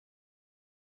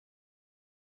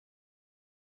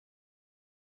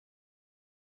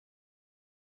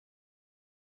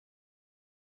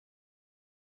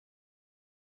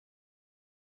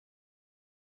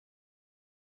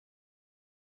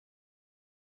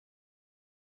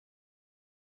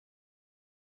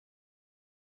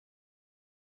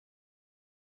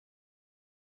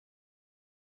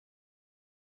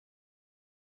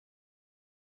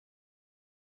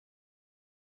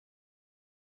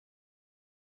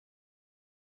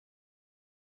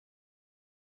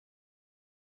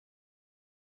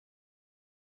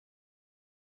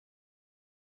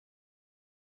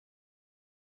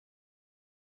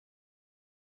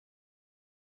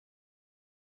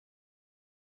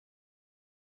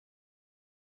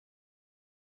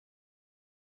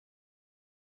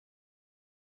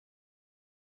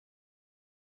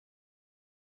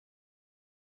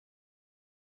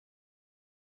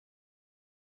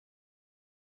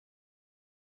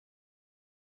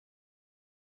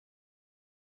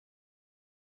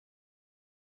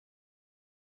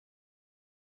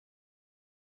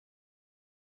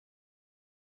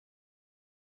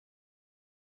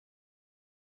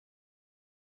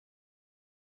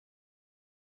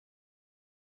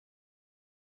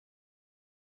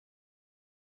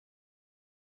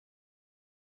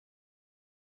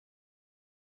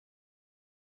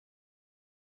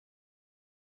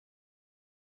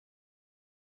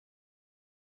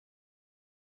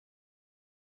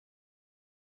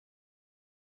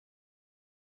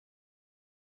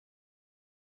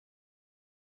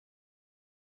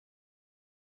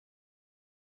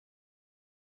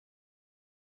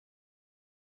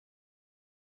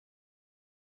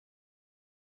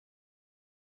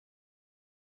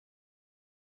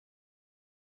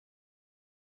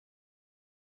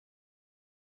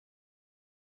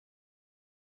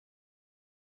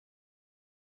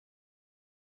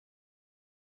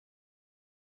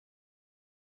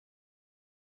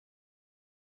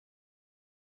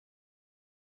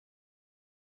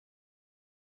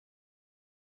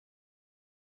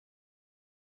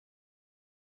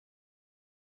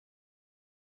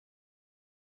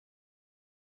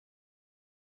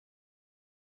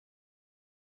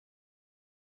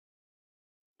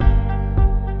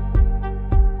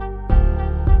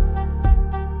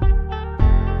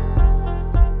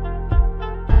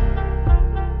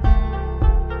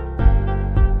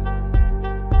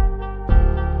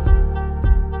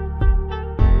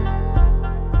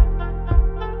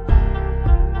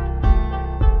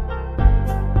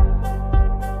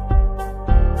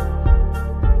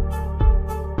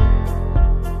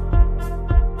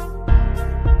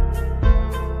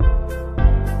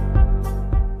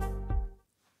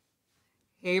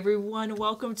Hey everyone,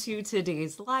 welcome to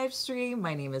today's live stream.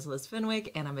 My name is Liz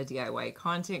Fenwick and I'm a DIY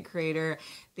content creator.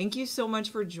 Thank you so much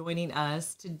for joining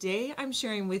us. Today I'm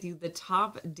sharing with you the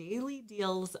top daily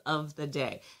deals of the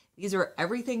day. These are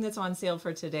everything that's on sale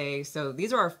for today. So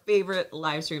these are our favorite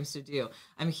live streams to do.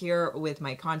 I'm here with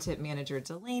my content manager,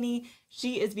 Delaney.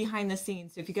 She is behind the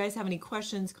scenes. So if you guys have any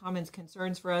questions, comments,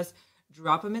 concerns for us,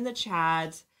 drop them in the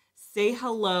chat. Say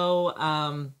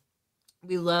hello.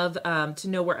 We love to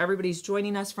know where everybody's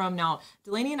joining us from. Now,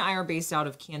 Delaney and I are based out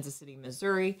of Kansas City,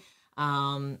 Missouri.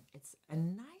 It's a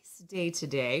nice day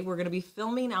today. We're going to be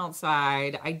filming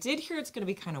outside. I did hear it's going to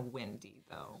be kind of windy,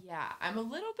 though. Yeah, I'm a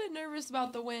little bit nervous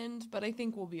about the wind, but I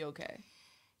think we'll be okay.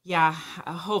 Yeah,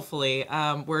 hopefully.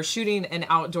 We're shooting an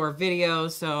outdoor video,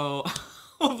 so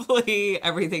hopefully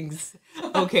everything's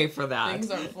okay for that. Things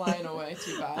aren't flying away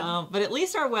too bad. But at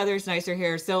least our weather's nicer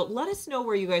here. So let us know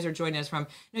where you guys are joining us from.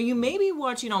 Now, you may be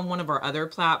watching on one of our other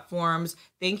platforms.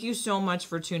 Thank you so much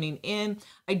for tuning in.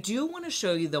 I do want to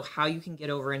show you, though, how you can get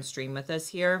over and stream with us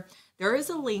here. There is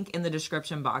a link in the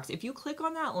description box. If you click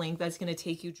on that link, that's going to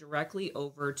take you directly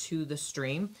over to the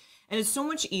stream. And it's so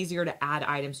much easier to add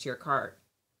items to your cart.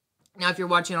 Now, if you're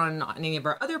watching on any of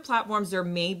our other platforms, there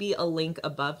may be a link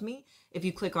above me. If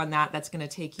you click on that, that's going to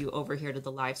take you over here to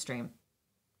the live stream.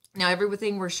 Now,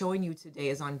 everything we're showing you today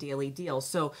is on daily deals.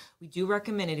 So we do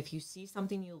recommend it if you see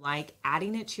something you like,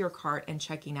 adding it to your cart and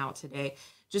checking out today,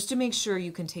 just to make sure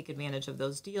you can take advantage of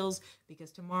those deals,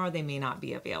 because tomorrow they may not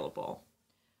be available.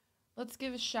 Let's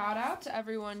give a shout out to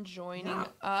everyone joining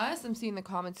us. I'm seeing the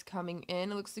comments coming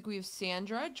in. It looks like we have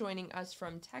Sandra joining us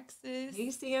from Texas. Hey,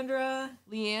 Sandra.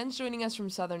 Leanne's joining us from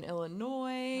Southern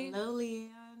Illinois. Hello, Leanne.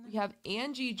 We have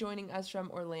Angie joining us from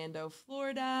Orlando,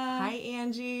 Florida. Hi,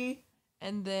 Angie.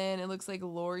 And then it looks like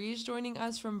Lori's joining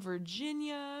us from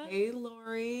Virginia. Hey,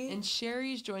 Lori. And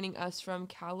Sherry's joining us from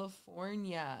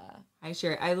California. Hi,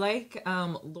 Sherry. I like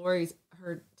Lori's.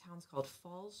 Her town's called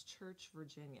Falls Church,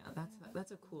 Virginia.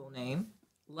 That's a cool name.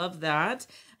 Love that.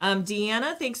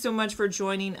 Deanna, thanks so much for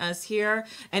joining us here.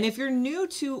 And if you're new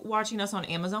to watching us on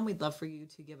Amazon, we'd love for you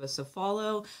to give us a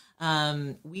follow.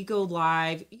 We go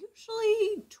live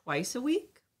usually twice a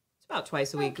week. It's about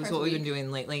twice a week is what we've been doing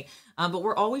lately. But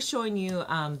we're always showing you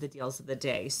the deals of the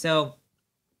day. So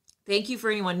thank you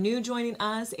for anyone new joining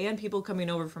us and people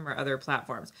coming over from our other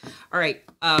platforms. All right,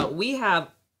 we have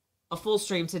a full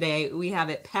stream today. We have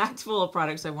it packed full of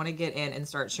products. I want to get in and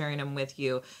start sharing them with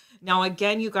you. Now,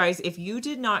 again, you guys, if you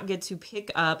did not get to pick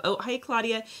up, oh, hi,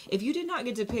 Claudia. If you did not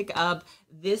get to pick up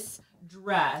this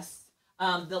dress,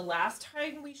 the last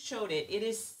time we showed it, it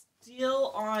is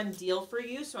still on deal for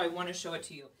you. So I want to show it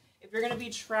to you. If you're going to be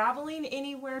traveling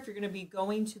anywhere, if you're going to be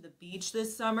going to the beach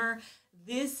this summer,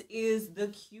 this is the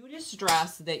cutest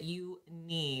dress that you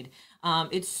need.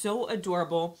 It's so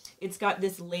adorable. It's got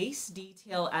this lace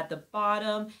detail at the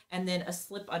bottom and then a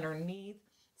slip underneath.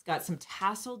 It's got some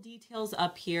tassel details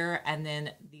up here and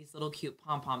then these little cute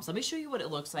pom-poms. Let me show you what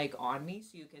it looks like on me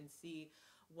so you can see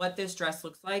what this dress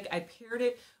looks like. I paired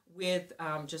it with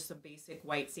just some basic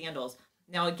white sandals.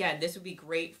 Now, again, this would be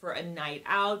great for a night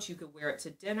out. You could wear it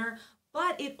to dinner,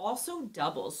 but it also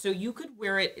doubles. So you could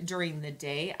wear it during the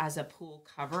day as a pool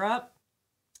cover-up.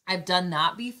 I've done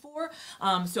that before.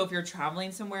 So if you're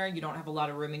traveling somewhere and you don't have a lot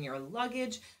of room in your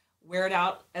luggage, wear it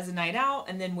out as a night out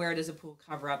and then wear it as a pool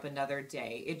cover-up another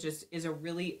day. It just is a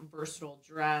really versatile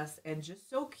dress and just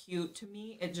so cute to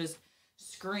me. It just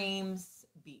screams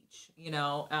beach, you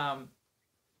know.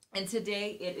 And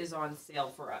today it is on sale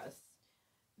for us.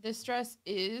 This dress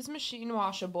is machine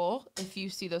washable. If you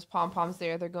see those pom-poms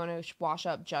there, they're going to wash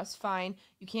up just fine.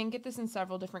 You can get this in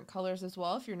several different colors as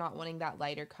well. If you're not wanting that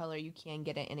lighter color, you can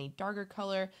get it in a darker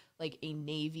color, like a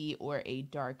navy or a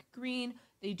dark green.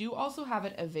 They do also have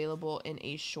it available in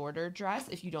a shorter dress.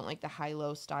 If you don't like the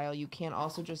high-low style, you can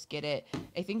also just get it.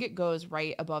 I think it goes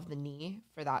right above the knee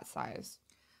for that size.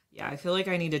 Yeah, I feel like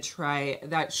I need to try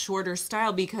that shorter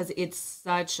style because it's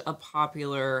such a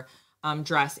popular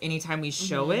dress anytime we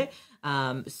show it.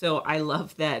 So I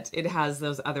love that it has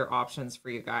those other options for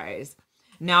you guys.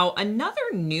 Now, another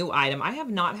new item. I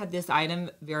have not had this item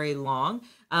very long.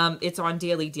 It's on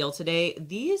Daily Deal today.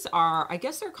 These are, I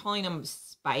guess they're calling them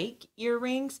spike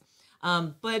earrings,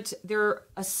 but they're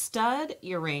a stud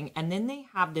earring, and then they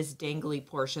have this dangly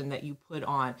portion that you put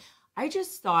on. I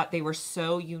just thought they were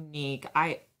so unique.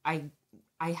 I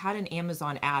had an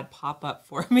Amazon ad pop up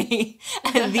for me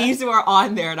and these were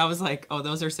on there and I was like, oh,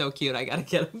 those are so cute. I got to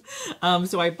get them.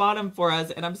 So I bought them for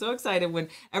us and I'm so excited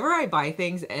whenever I buy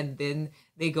things and then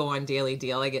they go on Daily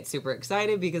Deal. I get super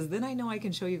excited because then I know I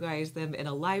can show you guys them in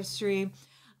a live stream.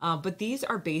 But these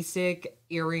are basic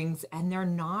earrings and they're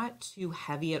not too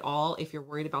heavy at all. If you're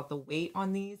worried about the weight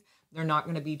on these, they're not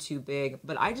going to be too big.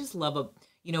 But I just love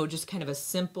just kind of a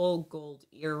simple gold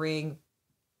earring,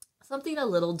 something a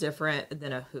little different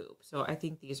than a hoop. So I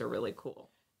think these are really cool.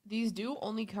 These do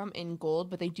only come in gold,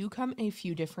 but they do come in a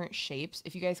few different shapes.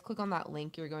 If you guys click on that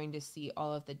link, you're going to see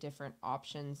all of the different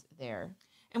options there.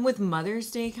 And with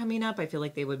Mother's Day coming up, I feel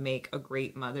like they would make a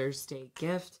great Mother's Day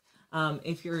gift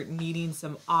if you're needing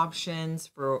some options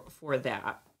for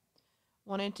that.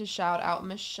 Wanted to shout out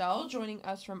Michelle joining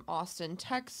us from Austin,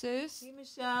 Texas. Hey,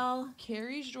 Michelle.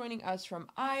 Carrie's joining us from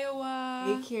Iowa.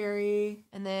 Hey, Carrie.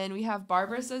 And then we have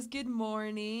Barbara says good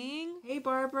morning. Hey,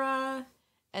 Barbara.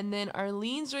 And then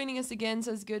Arlene's joining us again,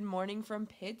 says good morning from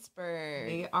Pittsburgh.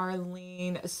 Hey,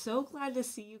 Arlene. So glad to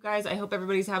see you guys. I hope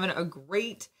everybody's having a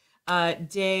great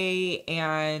day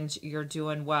and you're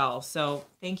doing well. So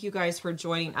thank you guys for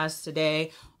joining us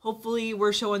today. Hopefully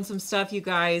we're showing some stuff you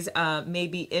guys may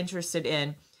be interested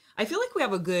in. I feel like we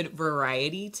have a good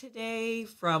variety today,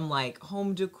 from like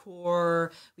home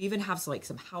decor. We even have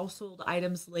some household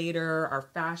items later, our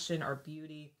fashion, our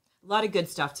beauty, a lot of good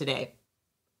stuff today.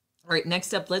 All right,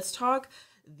 next up, let's talk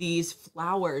these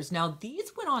flowers. Now,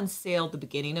 these went on sale at the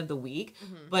beginning of the week,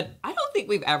 but I don't think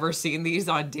we've ever seen these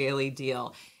on Daily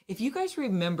Deal. If you guys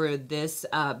remember this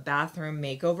bathroom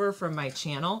makeover from my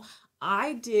channel,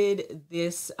 I did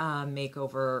this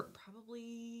makeover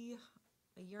probably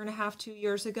a year and a half, 2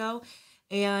 years ago,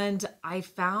 and I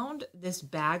found this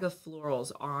bag of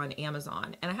florals on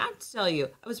Amazon. And I have to tell you,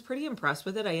 I was pretty impressed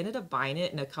with it. I ended up buying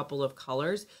it in a couple of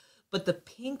colors, but the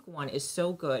pink one is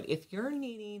so good. If you're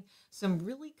needing some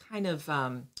really kind of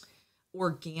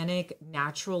organic,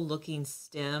 natural looking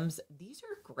stems, these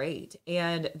are great.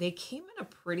 And they came in a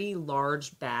pretty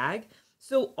large bag.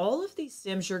 So all of these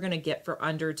stems you're going to get for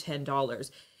under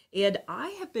 $10. And I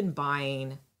have been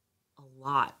buying a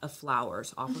lot of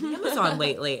flowers off of Amazon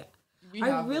lately.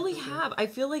 I really have. I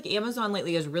feel like Amazon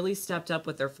lately has really stepped up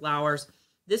with their flowers.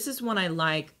 This is one I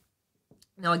like.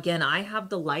 Now, again, I have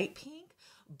the light pink.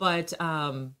 But,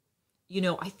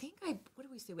 I think what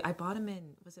did we say? I bought them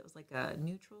in, was like a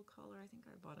neutral color? I think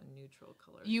I bought a neutral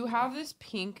color. You have this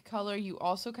pink color. You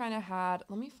also kind of had,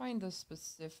 let me find the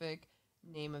specific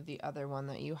name of the other one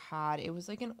that you had. It was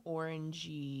like an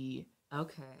orangey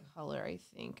color, I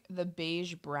think. The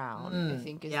beige brown, I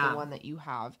think, is the one that you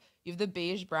have. You have the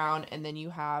beige brown, and then you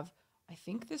have, I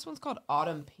think this one's called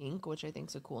Autumn Pink, which I think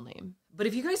is a cool name. But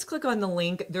if you guys click on the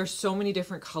link, there's so many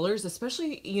different colors,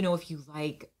 especially, if you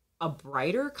like a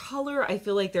brighter color, I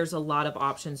feel like there's a lot of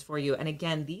options for you. And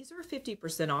again, these are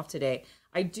 50% off today.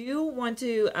 I do want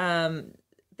to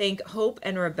thank Hope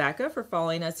and Rebecca for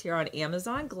following us here on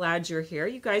Amazon. Glad you're here.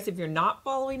 You guys, if you're not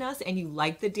following us and you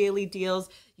like the daily deals,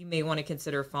 you may want to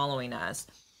consider following us.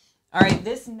 All right,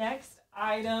 this next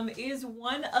item is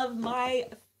one of my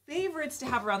favorites to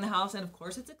have around the house, and of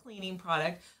course it's a cleaning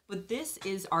product, but this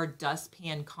is our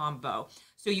dustpan combo.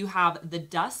 So you have the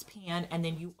dustpan and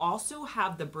then you also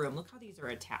have the broom. Look how these are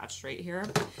attached right here,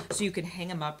 so you can hang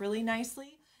them up really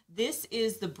nicely. This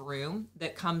is the broom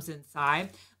that comes inside,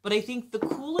 but I think the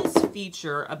coolest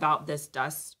feature about this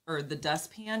the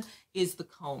dustpan is the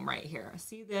comb right here.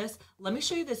 See this? Let me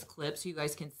show you this clip so you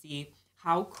guys can see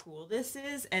how cool this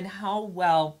is and how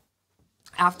well,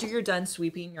 after you're done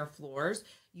sweeping your floors,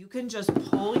 you can just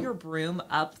pull your broom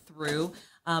up through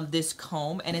this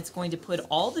comb, and it's going to put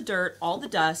all the dirt, all the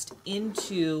dust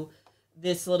into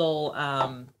this little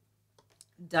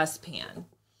dustpan.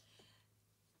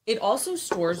 It also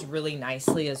stores really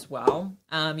nicely as well.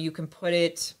 You can put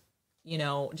it,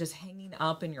 just hanging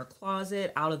up in your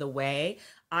closet out of the way.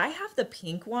 I have the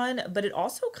pink one, but it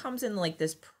also comes in like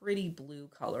this pretty blue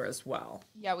color as well.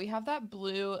 Yeah, we have that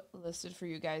blue listed for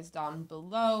you guys down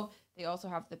below. They also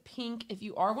have the pink. If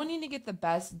you are wanting to get the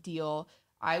best deal,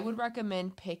 I would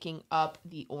recommend picking up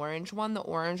the orange one. The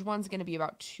orange one's going to be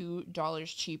about $2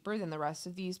 cheaper than the rest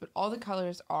of these, but all the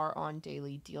colors are on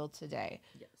Daily Deal today.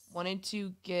 Yes. Wanted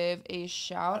to give a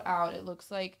shout out. It looks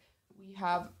like we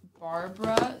have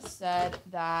Barbara said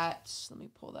that, let me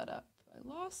pull that up. I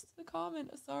lost the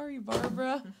comment. Sorry,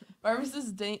 Barbara. Barbara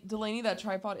says, Delaney, that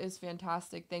tripod is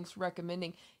fantastic. Thanks for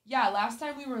recommending. Yeah, last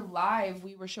time we were live,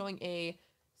 we were showing a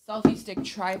selfie stick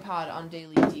tripod on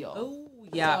Daily Deal. Oh,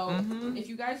 yeah. So if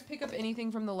you guys pick up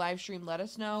anything from the live stream, let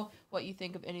us know what you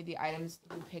think of any of the items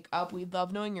you pick up. We'd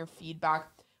love knowing your feedback.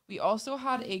 We also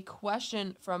had a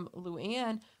question from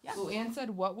Luann. Yeah. Luann said,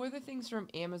 what were the things from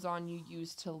Amazon you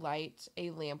used to light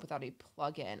a lamp without a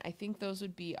plug-in? I think those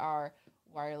would be our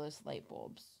wireless light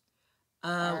bulbs.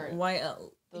 Those light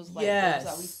bulbs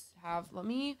that we have. Let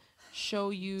me show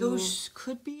you. Those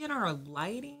could be in our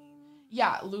lighting.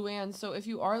 Yeah, Luann. So if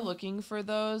you are looking for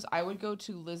those, I would go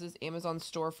to Liz's Amazon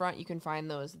storefront. You can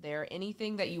find those there.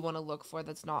 Anything that you want to look for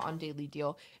that's not on Daily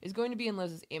Deal is going to be in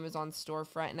Liz's Amazon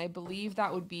storefront. And I believe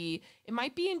that would be, it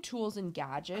might be in tools and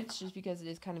gadgets just because it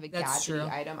is kind of a That's gadgety true.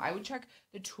 item. I would check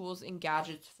the tools and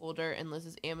gadgets folder in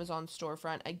Liz's Amazon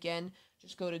storefront. Again,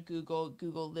 just go to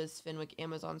Google Liz Fenwick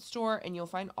Amazon store, and you'll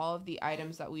find all of the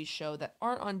items that we show that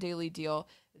aren't on Daily Deal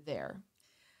there.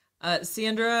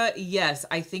 Sandra, yes,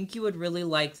 I think you would really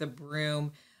like the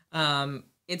broom.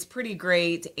 It's pretty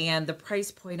great, and the price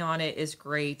point on it is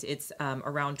great. It's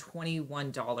around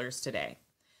 $21 today.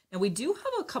 Now, we do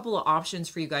have a couple of options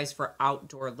for you guys for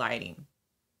outdoor lighting.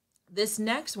 This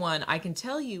next one, I can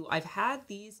tell you, I've had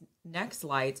these Next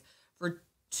lights for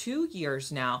 2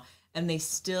 years now, and they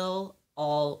still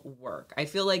all work. I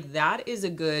feel like that is a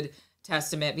good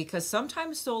testament because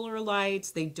sometimes solar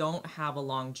lights, they don't have a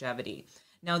longevity.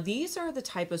 Now, these are the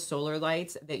type of solar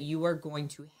lights that you are going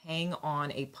to hang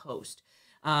on a post.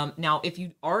 Now, if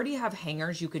you already have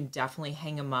hangers, you can definitely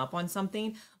hang them up on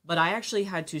something, but I actually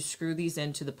had to screw these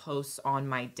into the posts on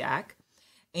my deck,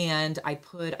 and I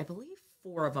put, I believe,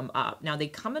 4 of them up. Now, they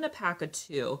come in a pack of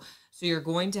 2, so you're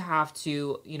going to have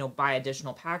to, buy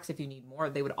additional packs if you need more.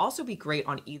 They would also be great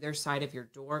on either side of your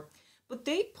door, but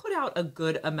they put out a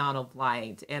good amount of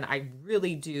light, and I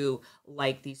really do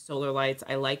like these solar lights.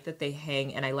 I like that they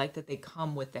hang, and I like that they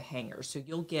come with the hangers. So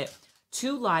you'll get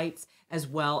 2 lights as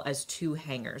well as 2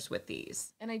 hangers with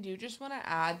these. And I do just want to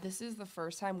add, this is the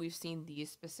first time we've seen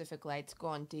these specific lights go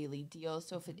on Daily Deal.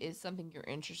 So if it is something you're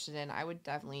interested in, I would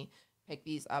definitely pick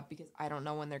these up because I don't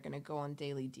know when they're going to go on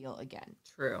Daily Deal again.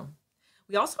 True.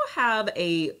 We also have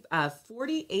a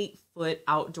 48-foot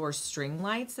outdoor string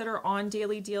lights that are on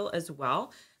Daily Deal as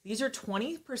well. These are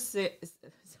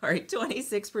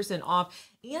 26%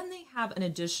 off, and they have an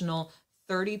additional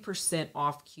 30%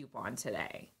 off coupon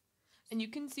today. And you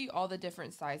can see all the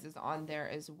different sizes on there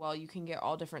as well. You can get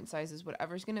all different sizes.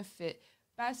 Whatever's going to fit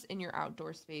best in your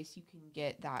outdoor space, you can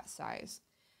get that size.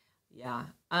 Yeah.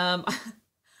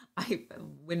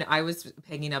 When I was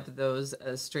hanging up those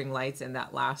string lights in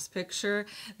that last picture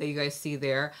that you guys see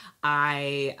there,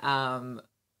 I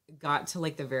got to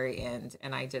like the very end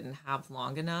and I didn't have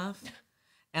long enough.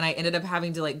 And I ended up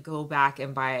having to like go back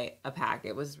and buy a pack.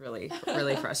 It was really,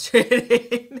 really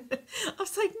frustrating. I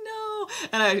was like, no.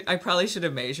 And I probably should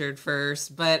have measured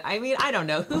first. But I mean, I don't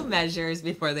know. Who measures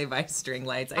before they buy string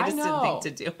lights? I just didn't think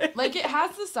to do it. Like, it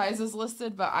has the sizes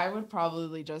listed, but I would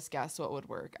probably just guess what would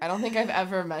work. I don't think I've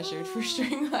ever measured for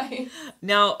string lights.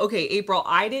 Now, okay, April,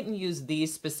 I didn't use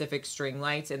these specific string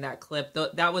lights in that clip.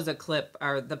 That was a clip,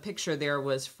 or the picture there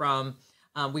was from...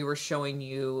 we were showing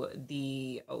you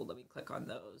let me click on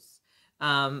those.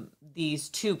 These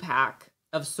 2-pack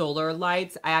of solar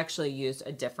lights. I actually used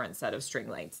a different set of string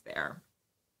lights there.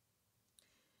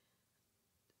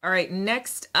 All right,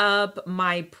 next up,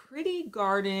 my Pretty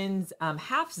Gardens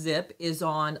half zip is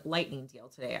on lightning deal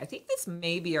today. I think this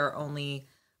may be our only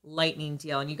lightning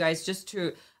deal. And you guys, just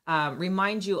to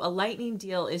remind you, a lightning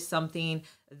deal is something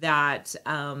that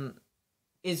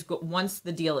once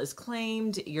the deal is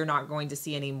claimed, you're not going to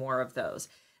see any more of those.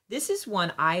 This is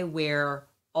one I wear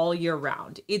all year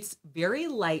round. It's very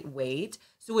lightweight,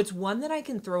 so it's one that I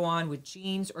can throw on with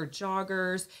jeans or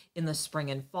joggers in the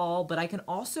spring and fall, but I can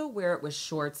also wear it with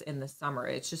shorts in the summer.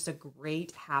 It's just a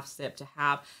great half zip to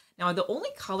have. Now, the only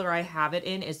color I have it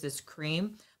in is this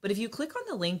cream, but if you click on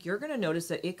the link, you're going to notice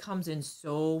that it comes in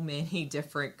so many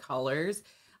different colors.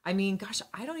 I mean, gosh,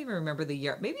 I don't even remember the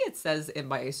year. Maybe it says in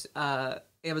my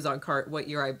Amazon cart what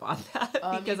year I bought that.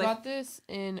 Because I got this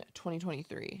in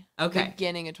 2023. Okay.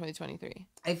 Beginning of 2023.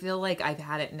 I feel like I've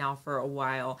had it now for a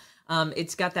while.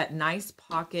 It's got that nice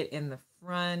pocket in the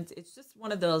front. It's just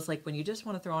one of those, like when you just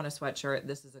want to throw on a sweatshirt,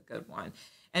 this is a good one.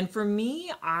 And for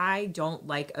me, I don't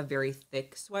like a very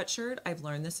thick sweatshirt. I've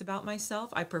learned this about myself.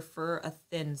 I prefer a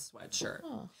thin sweatshirt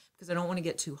because I don't want to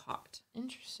get too hot.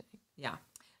 Interesting. Yeah.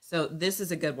 So this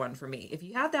is a good one for me. If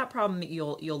you have that problem,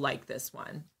 you'll like this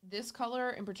one. This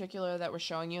color in particular that we're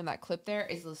showing you in that clip there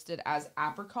is listed as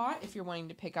apricot if you're wanting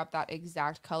to pick up that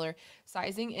exact color.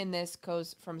 Sizing in this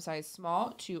goes from size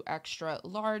small to extra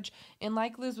large. And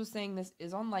like Liz was saying, this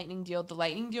is on lightning deal. The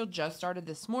lightning deal just started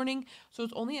this morning, so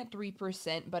it's only at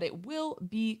 3%, but it will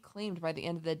be claimed by the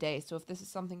end of the day. So if this is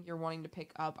something you're wanting to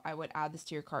pick up, I would add this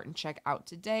to your cart and check out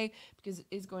today because it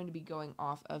is going to be going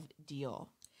off of deal.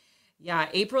 Yeah,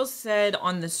 April said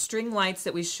on the string lights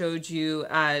that we showed you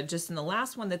just in the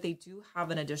last one that they do have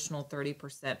an additional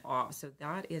 30% off. So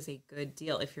that is a good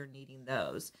deal if you're needing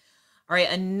those. All right,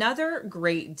 another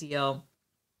great deal.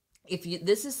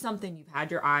 This is something you've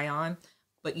had your eye on,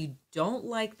 but you don't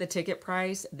like the ticket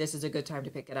price, this is a good time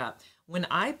to pick it up. When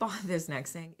I bought this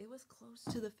next thing, it was close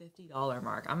to the $50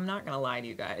 mark. I'm not going to lie to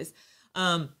you guys.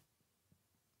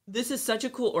 This is such a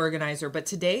cool organizer, but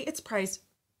today it's priced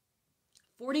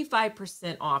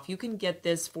 45% off. You can get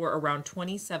this for around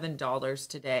 $27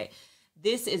 today.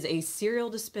 This is a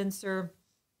cereal dispenser,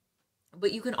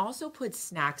 but you can also put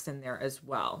snacks in there as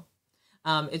well.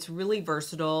 It's really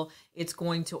versatile. It's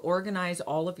going to organize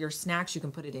all of your snacks. You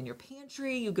can put it in your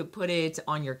pantry. You could put it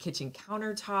on your kitchen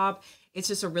countertop. It's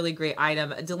just a really great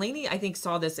item. Delaney, I think,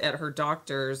 saw this at her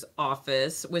doctor's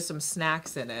office with some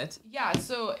snacks in it. Yeah,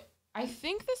 so I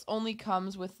think this only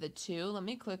comes with the 2. Let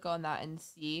me click on that and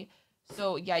see.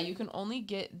 So, yeah, you can only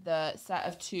get the set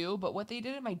of 2, but what they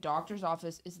did at my doctor's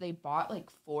office is they bought like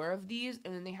 4 of these,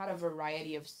 and then they had a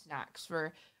variety of snacks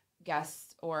for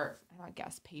guests, or not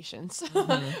guests, patients,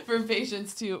 for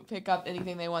patients to pick up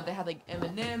anything they want. They had like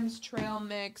M&M's, trail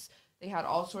mix, they had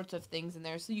all sorts of things in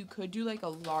there, so you could do like a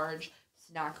large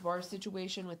snack bar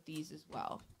situation with these as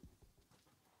well.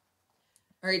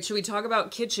 All right, should we talk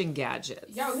about kitchen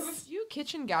gadgets? Yeah, we have a few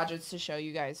kitchen gadgets to show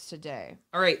you guys today.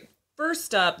 All right.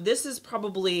 First up, this is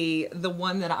probably the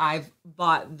one that I've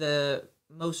bought the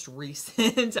most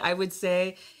recent, I would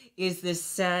say, is this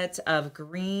set of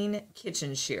green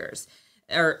kitchen shears.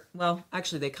 Or, well,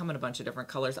 actually, they come in a bunch of different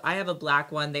colors. I have a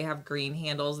black one. They have green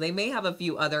handles. They may have a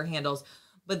few other handles,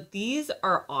 but these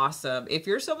are awesome. If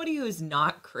you're somebody who's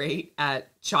not great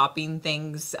at chopping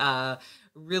things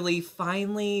really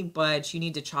finely, but you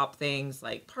need to chop things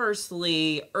like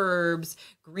parsley, herbs,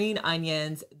 green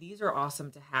onions, these are awesome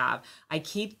to have. I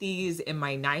keep these in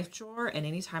my knife drawer, and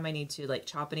anytime I need to like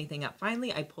chop anything up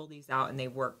finely, I pull these out and they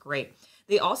work great.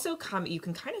 They also come, you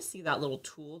can kind of see that little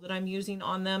tool that I'm using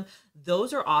on them.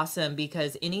 Those are awesome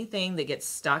because anything that gets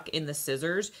stuck in the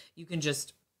scissors, you can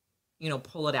just,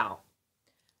 pull it out.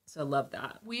 So I love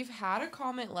that. We've had a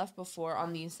comment left before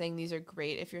on these saying these are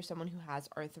great if you're someone who has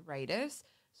arthritis.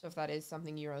 So if that is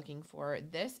something you're looking for,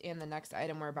 this and the next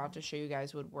item we're about to show you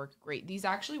guys would work great. These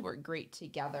actually work great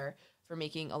together for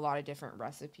making a lot of different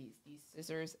recipes. These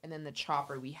scissors and then the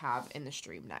chopper we have in the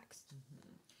stream next.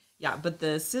 Yeah, but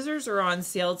the scissors are on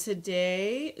sale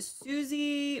today.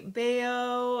 Susie,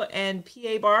 Bayo, and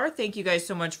PA Bar, thank you guys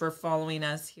so much for following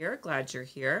us here. Glad you're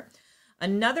here.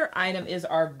 Another item is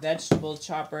our vegetable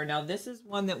chopper. Now, this is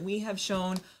one that we have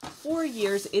shown for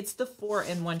years. It's the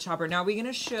 4-in-1 chopper. Now, are we going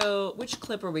to show, which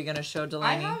clip are we going to show,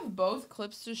 Delaney? I have both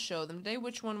clips to show them today.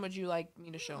 Which one would you like me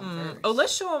to show them first? Oh,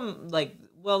 let's show them,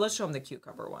 let's show them the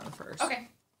cucumber one first. Okay.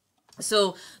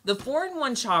 So, the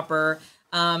 4-in-1 chopper,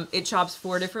 it chops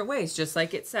 4 different ways, just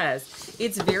like it says.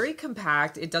 It's very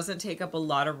compact. It doesn't take up a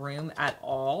lot of room at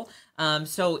all.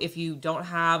 So if you don't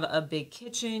have a big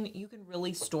kitchen, you can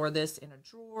really store this in a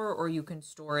drawer or you can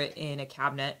store it in a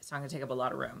cabinet. It's not going to take up a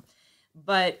lot of room.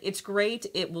 But it's great.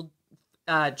 It will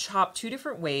chop 2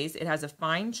 different ways. It has a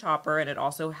fine chopper and it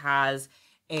also has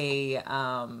a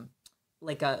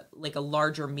like a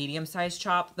larger medium-sized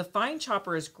chop. The fine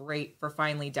chopper is great for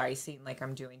finely dicing like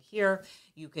I'm doing here.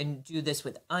 You can do this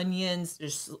with onions.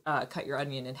 Just cut your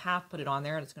onion in half, put it on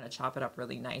there, and it's going to chop it up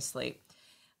really nicely.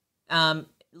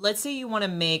 Let's say you want to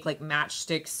make like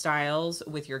matchstick styles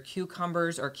with your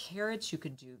cucumbers or carrots. You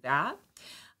could do that.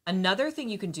 Another thing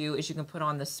you can do is you can put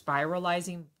on the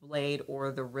spiralizing blade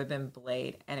or the ribbon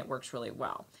blade, and it works really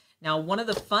well. Now, one of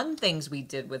the fun things we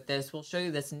did with this, we'll show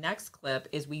you this next clip,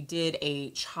 is we did a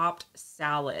chopped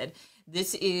salad.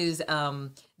 This is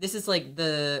like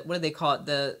the, what do they call it?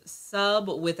 The sub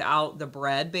without the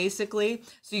bread, basically.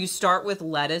 So you start with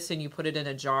lettuce and you put it in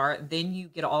a jar. Then you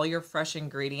get all your fresh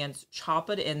ingredients, chop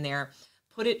it in there,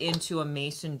 put it into a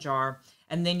mason jar,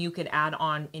 and then you could add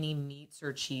on any meats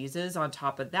or cheeses on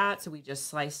top of that. So we just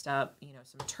sliced up,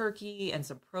 some turkey and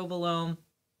some provolone.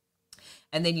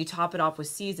 And then you top it off with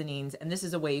seasonings. And this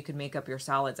is a way you can make up your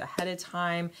salads ahead of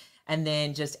time and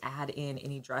then just add in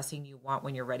any dressing you want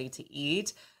when you're ready to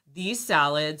eat. These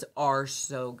salads are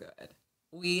so good.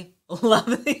 We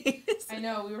love these. I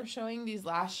know. We were showing these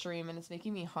last stream and it's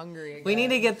making me hungry again. We need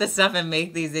to get this stuff and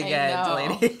make these again,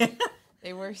 lady.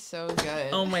 They were so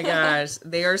good. Oh my gosh,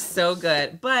 they are so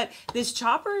good. But this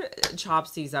chopper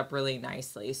chops these up really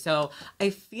nicely. So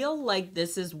I feel like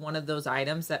this is one of those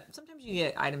items that sometimes you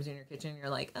get items in your kitchen and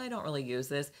you're like, I don't really use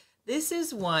this. This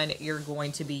is one you're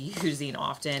going to be using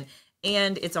often.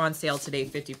 And it's on sale today,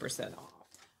 50% off.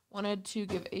 Wanted to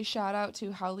give a shout out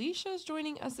to Halisha's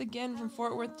joining us again from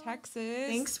Fort Worth, Texas.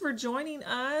 Thanks for joining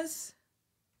us.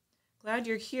 Glad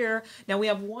you're here. Now we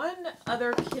have one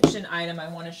other kitchen item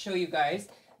I want to show you guys.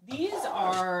 These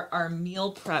are our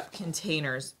meal prep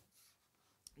containers.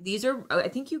 These are, I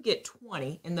think you get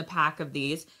 20 in the pack of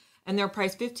these. and they're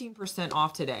priced 15%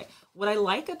 off today. What I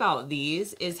like about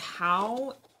these is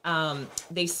how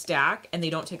they stack and they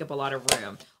don't take up a lot of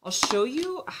room. I'll show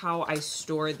you how I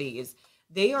store these.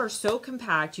 They are so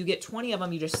compact. You get 20 of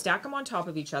them. You just stack them on top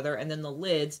of each other, and then the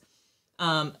lids,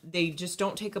 they just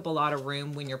don't take up a lot of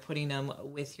room when you're putting them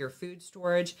with your food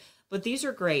storage. But these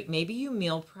are great. Maybe you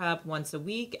meal prep once a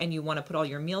week and you want to put all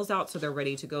your meals out so they're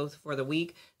ready to go for the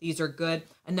week. These are good.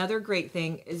 Another great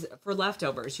thing is for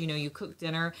leftovers. You know, you cook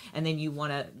dinner and then you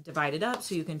want to divide it up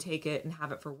so you can take it and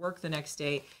have it for work the next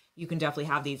day. You can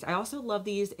definitely have these. I also love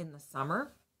these in the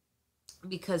summer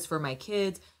because for my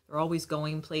kids, they're always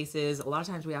going places. A lot of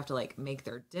times we have to like make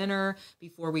their dinner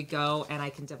before we go, and I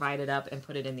can divide it up and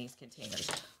put it in these containers.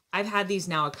 I've had these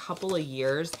now a couple of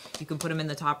years. You can put them in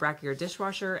the top rack of your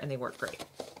dishwasher and they work great.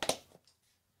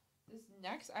 This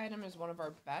next item is one of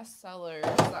our best sellers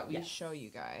that we show you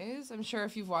guys. I'm sure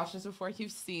if you've watched this before,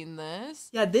 you've seen this.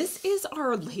 Yeah, this is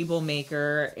our label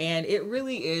maker, and it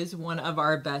really is one of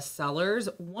our best sellers.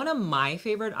 One of my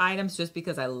favorite items just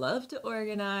because I love to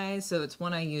organize, so it's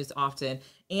one I use often.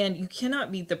 And you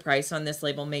cannot beat the price on this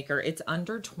label maker. It's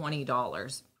under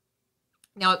 $20.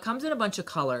 Now, it comes in a bunch of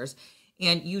colors.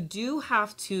 And you do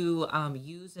have to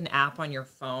use an app on your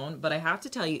phone, but I have to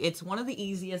tell you, it's one of the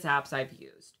easiest apps I've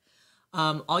used.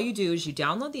 All you do is you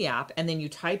download the app and then you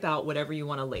type out whatever you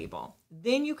want to label.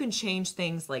 Then you can change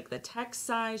things like the text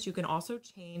size. You can also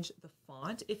change the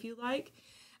font if you like.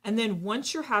 And then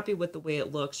once you're happy with the way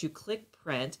it looks, you click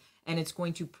print and it's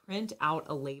going to print out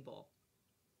a label.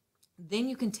 Then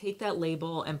you can take that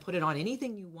label and put it on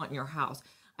anything you want in your house.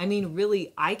 I mean,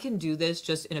 really, I can do this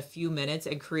just in a few minutes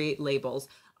and create labels.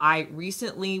 I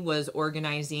recently was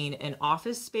organizing an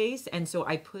office space, and so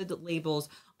I put labels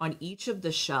on each of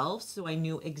the shelves so I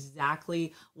knew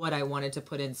exactly what I wanted to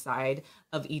put inside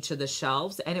of each of the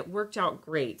shelves, and it worked out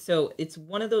great. So it's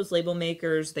one of those label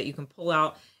makers that you can pull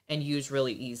out and use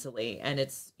really easily. And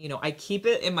it's, you know, I keep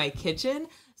it in my kitchen,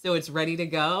 so it's ready to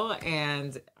go,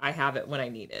 and I have it when I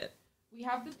need it. We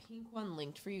have the pink one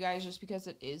linked for you guys just because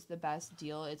it is the best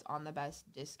deal. It's on the best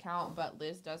discount, but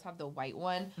Liz does have the white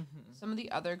one. Mm-hmm. Some of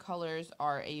the other colors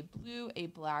are a blue, a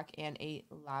black, and a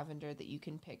lavender that you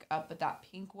can pick up, but that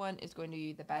pink one is going to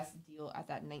be the best deal at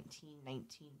that $19.19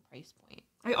 price point.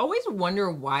 I always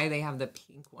wonder why they have the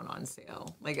pink one on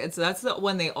sale. Like that's the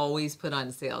one they always put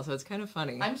on sale, so it's kind of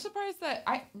funny. I'm surprised that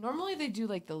normally they do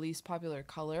like the least popular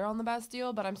color on the best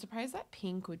deal, but I'm surprised that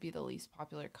pink would be the least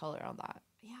popular color on that.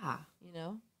 Yeah. You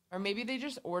know? Or maybe they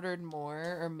just ordered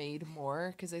more or made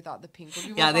more because they thought the pink would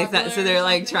be more popular. Yeah, so they're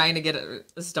like trying to get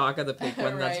a stock of the pink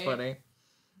one. Right. That's funny.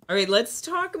 All right, let's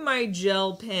talk my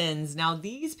gel pens. Now,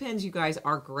 these pens, you guys,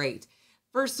 are great.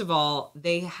 First of all,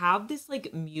 they have this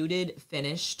like muted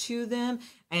finish to them,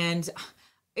 and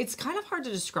it's kind of hard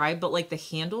to describe, but like the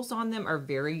handles on them are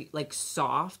very like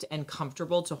soft and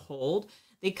comfortable to hold.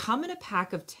 They come in a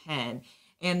pack of 10.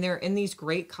 And they're in these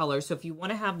great colors. So if you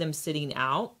want to have them sitting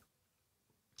out,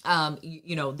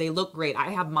 you know, they look great.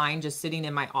 I have mine just sitting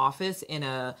in my office in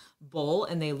a bowl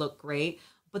and they look great,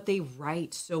 but they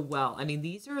write so well. I mean,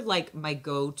 these are like my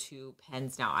go-to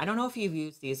pens now. I don't know if you've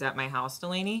used these at my house,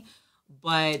 Delaney,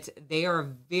 but they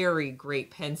are very great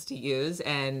pens to use.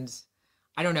 And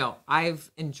I don't know,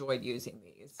 I've enjoyed using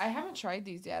these. I haven't tried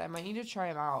these yet. I might need to try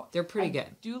them out. They're pretty good.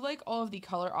 Do like all of the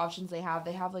color options they have.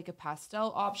 They have like a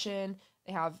pastel option.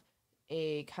 They have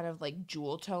a kind of like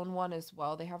jewel tone one as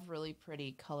well. They have really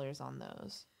pretty colors on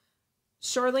those.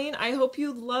 Charlene, I hope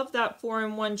you love that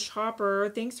 4-in-1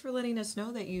 chopper. Thanks for letting us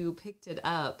know that you picked it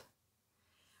up.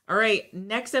 All right,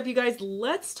 next up, you guys,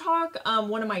 let's talk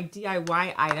one of my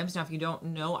DIY items. Now, if you don't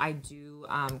know, I do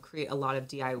create a lot of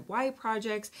DIY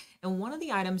projects. And one of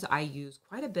the items I use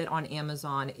quite a bit on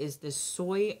Amazon is this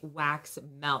soy wax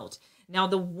melt. Now,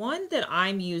 the one that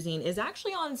I'm using is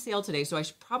actually on sale today, so I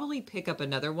should probably pick up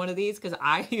another one of these because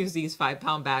I use these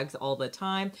 5-pound bags all the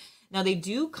time. Now, they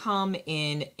do come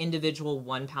in individual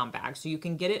 1-pound bags, so you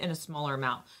can get it in a smaller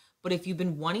amount. But if you've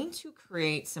been wanting to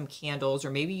create some candles, or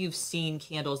maybe you've seen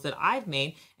candles that I've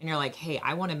made and you're like, hey,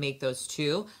 I want to make those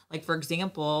too. Like, for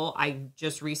example, I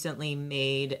just recently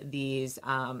made these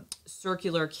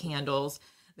circular candles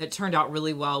that turned out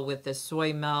really well with the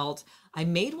soy melt. I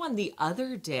made one the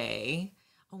other day.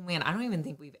 Oh man, I don't even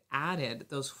think we've added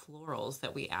those florals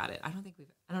that we added. I don't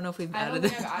know if we've added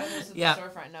them. I don't think I've added this to the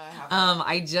storefront. No, I haven't.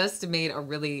 I just made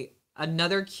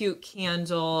another cute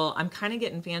candle. I'm kind of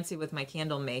getting fancy with my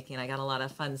candle making. I got a lot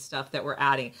of fun stuff that we're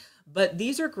adding, but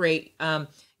these are great.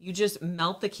 You just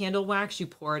melt the candle wax, you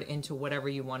pour it into whatever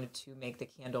you wanted to make the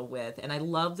candle with. And I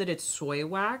love that it's soy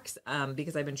wax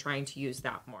because I've been trying to use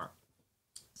that more.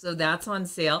 So that's on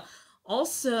sale.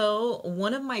 Also,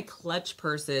 one of my clutch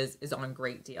purses is on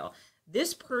great deal.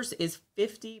 This purse is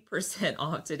 50%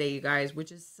 off today, you guys,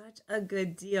 which is such a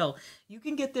good deal. You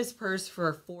can get this purse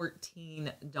for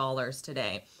 $14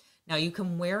 today. Now, you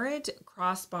can wear it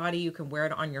crossbody, you can wear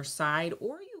it on your side,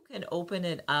 or you can open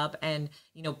it up and,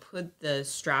 put the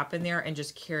strap in there and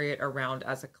just carry it around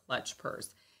as a clutch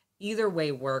purse. Either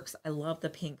way works. I love the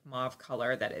pink mauve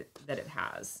color that it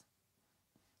has.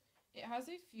 It has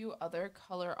a few other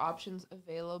color options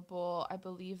available. I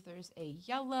believe there's a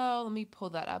yellow. Let me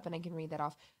pull that up and I can read that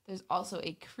off. There's also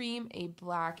a cream, a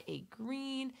black, a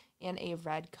green, and a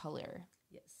red color.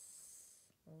 Yes.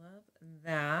 Love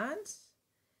that.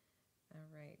 All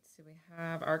right. So we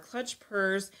have our clutch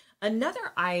purse.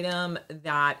 Another item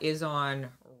that is on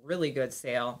really good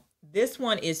sale. This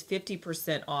one is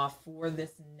 50% off for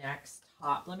this next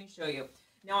top. Let me show you.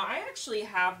 Now, I actually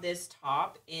have this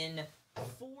top in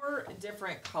 4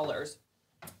 different colors.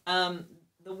 The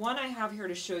one I have here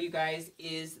to show you guys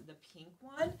is the pink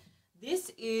one.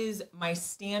 This is my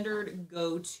standard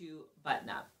go-to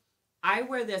button-up. I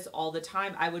wear this all the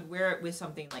time. I would wear it with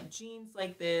something like jeans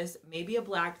like this, maybe a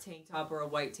black tank top or a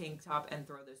white tank top, and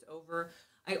throw this over.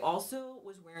 I also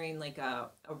was wearing like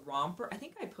a romper. I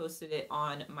think I posted it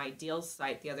on my deals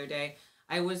site the other day.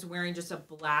 I was wearing just a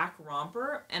black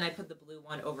romper and I put the blue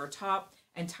one over top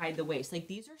and tied the waist. Like,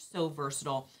 these are so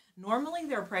versatile. Normally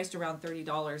they're priced around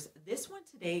 $30. This one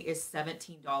today is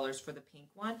 $17 for the pink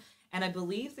one. And I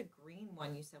believe the green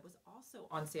one you said was also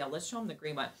on sale. Let's show them the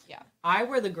green one. Yeah. I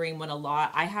wear the green one a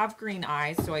lot. I have green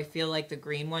eyes, so I feel like the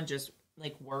green one just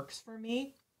like works for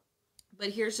me. But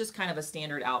here's just kind of a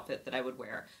standard outfit that I would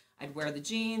wear. I'd wear the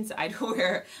jeans, I'd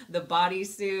wear the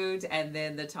bodysuit, and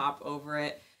then the top over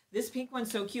it. This pink one's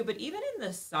so cute, but even in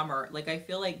the summer, like, I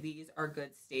feel like these are good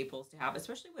staples to have,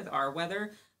 especially with our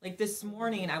weather. Like, this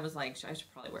morning, I was like, I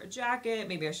should probably wear a jacket.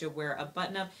 Maybe I should wear a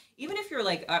button-up. Even if you're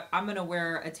like, I'm going to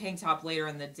wear a tank top later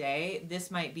in the day,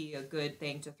 this might be a good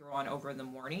thing to throw on over in the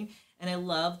morning. And I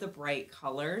love the bright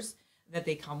colors that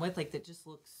they come with. Like, that just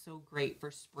looks so great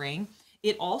for spring.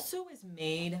 It also is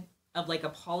made of like a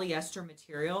polyester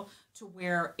material to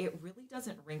where it really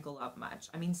doesn't wrinkle up much.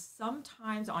 I mean,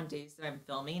 sometimes on days that I'm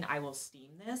filming, I will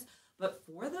steam this, but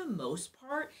for the most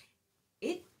part,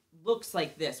 it looks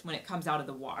like this when it comes out of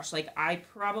the wash. Like, I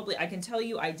can tell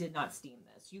you I did not steam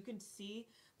this. You can see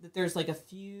that there's like a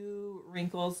few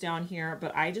wrinkles down here,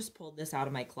 but I just pulled this out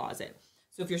of my closet.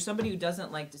 So if you're somebody who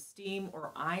doesn't like to steam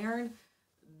or iron,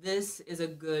 this is a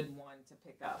good one to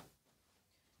pick up.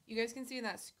 You guys can see in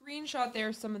that screenshot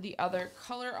there some of the other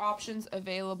color options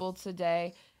available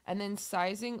today. And then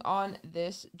sizing on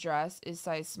this dress is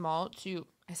size small to,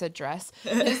 I said dress,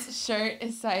 this shirt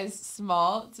is size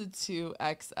small to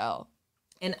 2XL.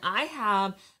 And I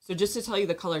have, so just to tell you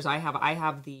the colors I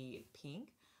have the pink,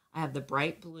 I have the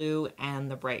bright blue,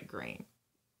 and the bright green.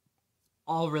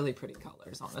 All really pretty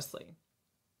colors, honestly.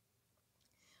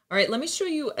 All right, let me show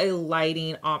you a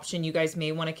lighting option you guys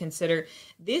may want to consider.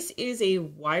 This is a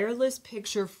wireless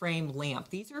picture frame lamp.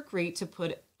 These are great to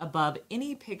put above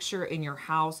any picture in your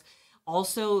house.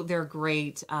 Also, they're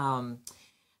great,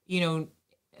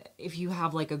 if you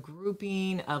have like a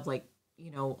grouping of like,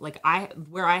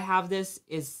 where I have this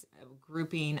is a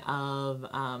grouping of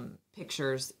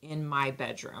pictures in my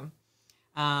bedroom.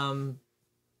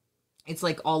 It's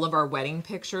like all of our wedding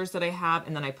pictures that I have,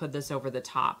 and then I put this over the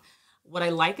top. What I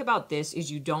like about this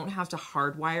is you don't have to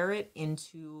hardwire it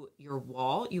into your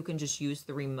wall. You can just use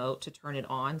the remote to turn it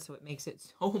on. So it makes it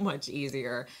so much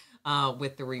easier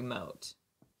with the remote.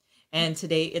 And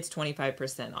today it's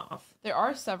 25% off. There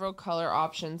are several color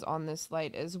options on this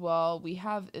light as well. We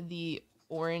have the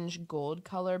orange gold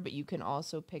color, but you can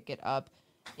also pick it up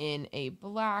in a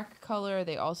black color.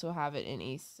 They also have it in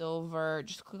a silver.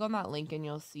 Just click on that link and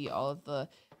you'll see all of the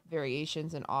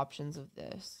variations and options of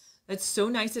this. It's so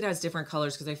nice it has different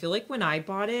colors, because I feel like when I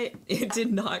bought it, it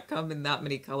did not come in that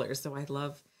many colors. So I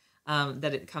love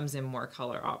that it comes in more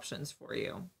color options for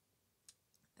you.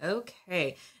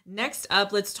 Okay, next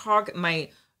up, let's talk my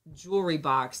jewelry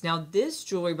box. Now, this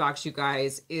jewelry box, you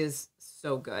guys, is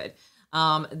so good.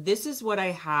 This is what I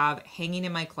have hanging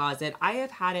in my closet. I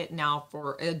have had it now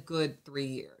for a good 3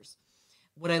 years.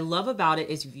 What I love about it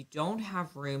is if you don't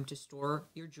have room to store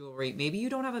your jewelry, maybe you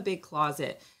don't have a big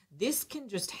closet, this can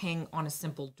just hang on a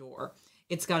simple door.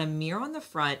 It's got a mirror on the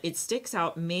front. It sticks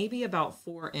out maybe about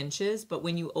 4 inches, but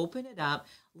when you open it up,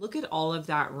 look at all of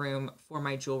that room for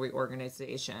my jewelry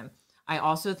organization. I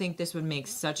also think this would make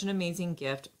such an amazing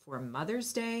gift for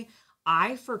Mother's Day.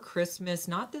 I, for Christmas,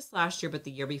 not this last year, but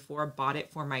the year before, bought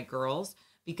it for my girls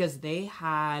because they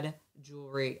had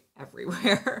jewelry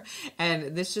everywhere.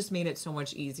 And this just made it so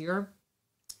much easier.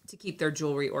 to keep their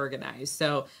jewelry organized.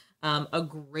 So a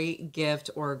great gift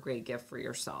or a great gift for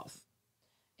yourself.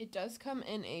 It does come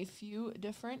in a few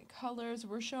different colors.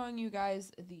 We're showing you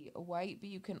guys the white, but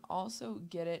you can also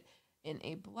get it in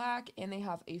a black, and they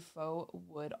have a faux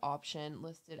wood option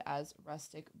listed as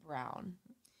rustic brown.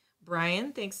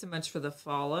 Brian, thanks so much for the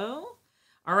follow.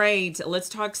 All right, let's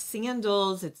talk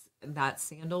sandals. It's that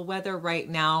sandal weather right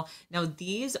now. Now,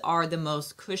 these are the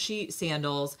most cushy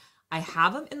sandals. I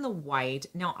have them in the white.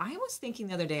 Now, I was thinking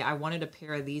the other day I wanted a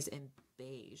pair of these in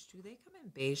beige. Do they come in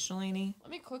beige, Shalini?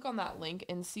 Let me click on that link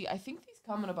and see. I think these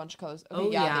come in a bunch of colors. Okay, Oh,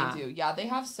 yeah. they do. Yeah, they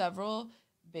have several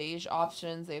beige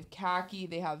options. They have khaki,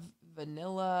 they have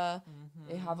vanilla.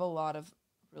 They have a lot of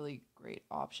really great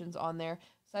options on there.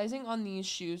 Sizing on these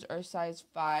shoes are size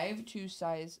 5 to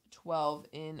size 12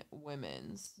 in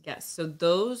women's. Yes, so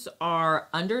those are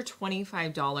under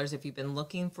 $25 if you've been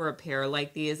looking for a pair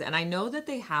like these. And I know that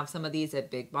they have some of these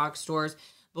at big box stores,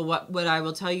 but what I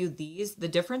will tell you, the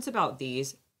difference about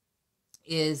these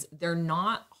is they're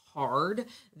not hard.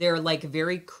 They're like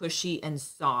very cushy and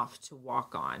soft to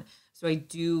walk on. So I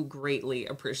do greatly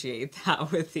appreciate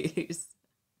that with these.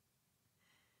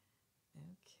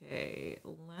 Okay,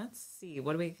 let's see.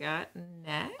 What do we got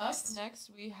next? Up next,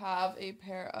 we have a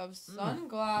pair of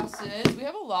sunglasses. We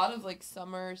have a lot of like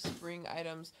summer, spring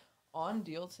items on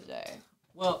deal today.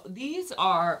 Well, these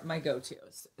are my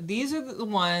go-tos. These are the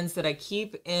ones that I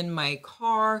keep in my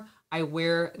car. I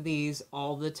wear these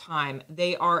all the time.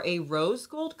 They are a rose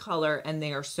gold color and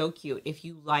they are so cute. If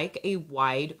you like a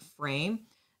wide frame,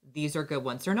 these are good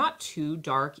ones. They're not too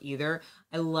dark either.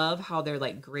 I love how they're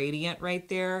like gradient right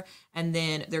there. And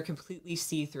then they're completely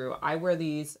see-through. I wear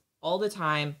these all the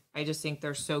time. I just think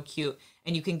they're so cute.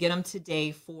 And you can get them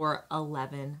today for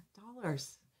 $11.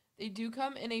 They do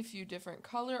come in a few different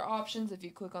color options. If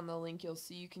you click on the link, you'll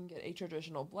see you can get a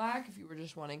traditional black if you were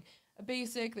just wanting a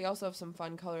basic. They also have some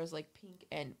fun colors like pink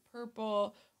and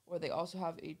purple, or they also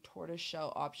have a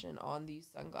tortoiseshell option on these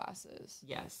sunglasses.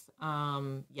 Yes.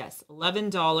 Yes,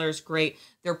 $11. Great.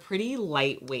 They're pretty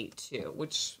lightweight too,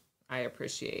 which I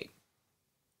appreciate.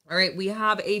 All right, we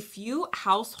have a few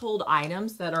household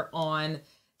items that are on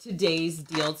today's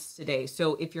deals today.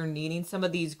 So if you're needing some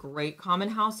of these great common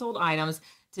household items,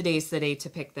 today's the day to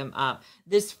pick them up.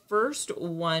 This first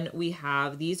one we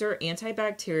have, these are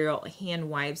antibacterial hand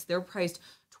wipes. They're priced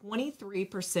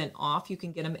 23% off. You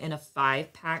can get them in a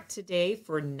 5-pack today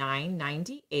for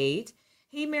 $9.98.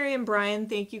 Hey, Mary and Brian,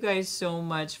 thank you guys so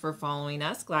much for following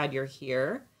us. Glad you're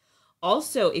here.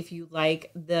 Also, if you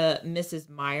like the Mrs.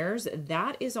 Meyer's,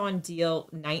 that is on deal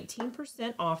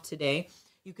 19% off today.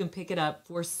 You can pick it up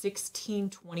for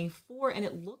 $16.24, and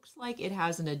it looks like it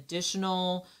has an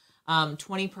additional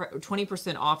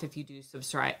 20% off if you do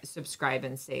subscribe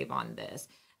and save on this.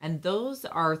 And those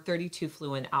are 32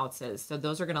 fluid ounces, so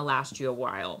those are going to last you a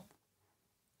while.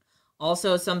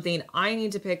 Also, something I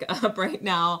need to pick up right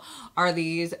now are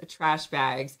these trash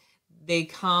bags. They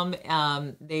come,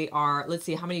 they are, let's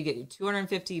see, how many you get?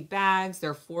 250 bags.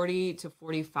 They're 40 to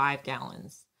 45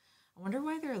 gallons. I wonder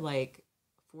why they're like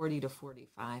 40 to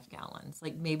 45 gallons.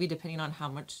 Like maybe depending on how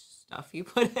much stuff you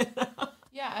put in them.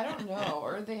 Yeah, I don't know.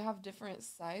 Or they have different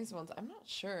size ones. I'm not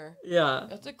sure. Yeah. You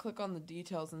have to click on the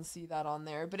details and see that on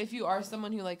there. But if you are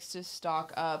someone who likes to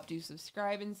stock up, do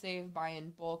subscribe and save, buy in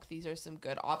bulk, these are some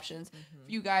good options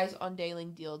for you guys on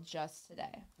Dayling Deal just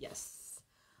today. Yes.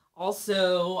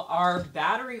 Also, our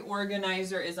battery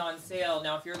organizer is on sale.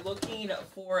 Now, if you're looking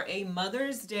for a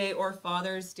Mother's Day or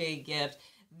Father's Day gift,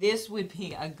 this would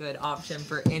be a good option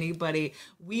for anybody.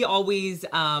 We always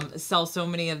sell so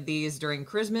many of these during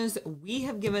Christmas. We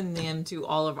have given them to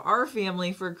all of our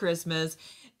family for Christmas,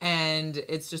 and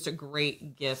it's just a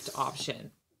great gift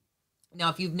option. Now,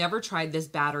 if you've never tried this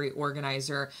battery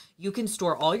organizer, you can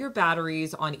store all your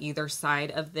batteries on either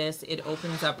side of this. It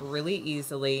opens up really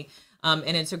easily.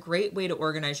 And it's a great way to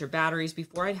organize your batteries.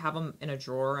 Before, I'd have them in a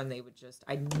drawer and they would just,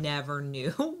 I never knew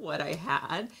what I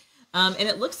had. And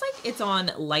it looks like it's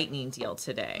on Lightning Deal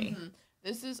today.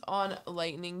 This is on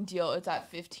Lightning Deal. It's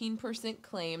at 15%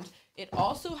 claimed. It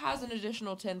also has an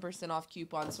additional 10% off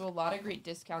coupon. So a lot of great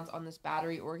discounts on this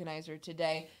battery organizer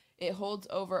today. It holds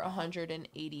over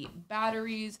 180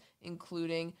 batteries,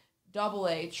 including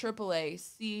AA, AAA,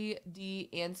 C, D,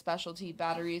 and specialty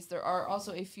batteries. There are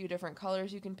also a few different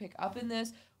colors you can pick up in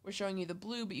this. We're showing you the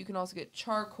blue, but you can also get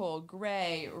charcoal,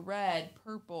 gray, red,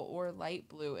 purple, or light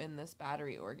blue in this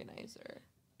battery organizer.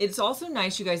 It's also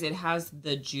nice, you guys, it has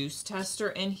the juice tester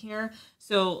in here.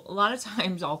 So a lot of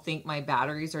times I'll think my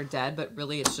batteries are dead, but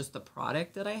really it's just the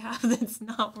product that I have that's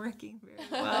not working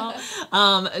very well.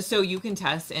 So you can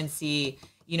test and see,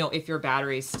 you know, if your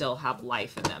batteries still have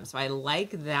life in them. So I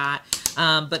like that.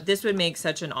 But this would make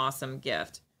such an awesome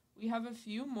gift. We have a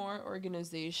few more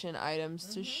organization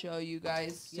items to show you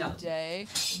guys today.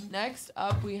 Next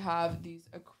up, we have these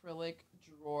acrylic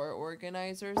drawer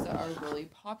organizers that are really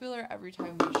popular every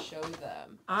time we show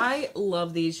them. I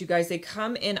love these, you guys. They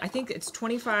come in, I think it's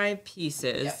 25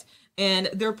 pieces, and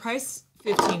they're priced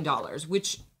 $15,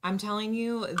 which I'm telling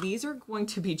you, these are going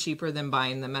to be cheaper than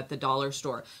buying them at the dollar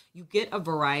store. You get a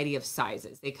variety of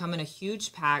sizes. They come in a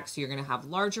huge pack, so you're going to have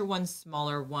larger ones,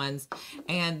 smaller ones.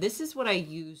 And this is what I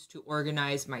use to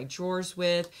organize my drawers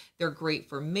with. They're great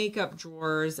for makeup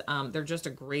drawers. They're just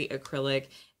a great acrylic.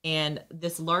 And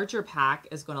this larger pack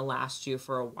is going to last you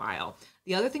for a while.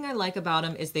 The other thing I like about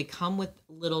them is they come with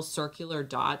little circular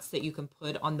dots that you can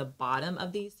put on the bottom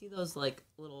of these. See those like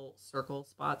little circle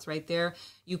spots right there?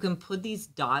 You can put these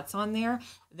dots on there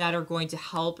that are going to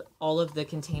help all of the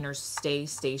containers stay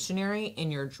stationary in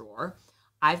your drawer.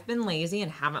 I've been lazy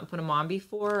and haven't put them on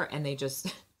before, and they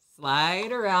just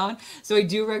slide around. So I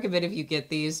do recommend if you get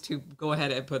these to go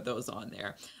ahead and put those on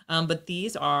there. But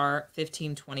these are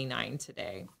 $15.29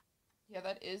 today. Yeah,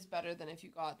 that is better than if you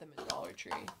got them at Dollar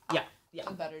Tree. Yeah.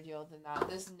 A better deal than that.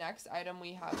 This next item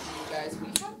we have for you guys, we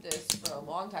had this for a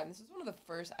long time. This is one of the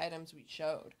first items we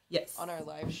showed on our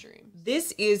live stream.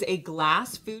 This is a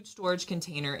glass food storage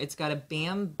container. It's got a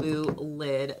bamboo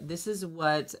lid. This is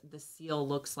what the seal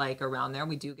looks like around there.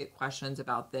 We do get questions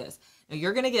about this. Now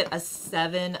you're going to get a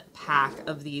 7-pack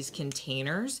of these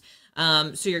containers.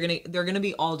 So they're gonna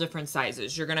be all different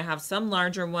sizes. You're gonna have some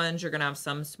larger ones, you're gonna have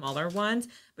some smaller ones,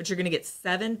 but you're gonna get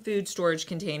 7 food storage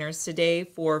containers today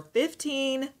for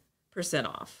 15%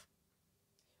 off.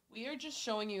 We are just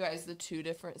showing you guys the 2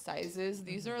 different sizes.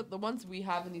 These are the ones we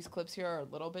have in these clips here are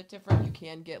a little bit different. You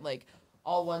can get like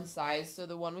all one size. So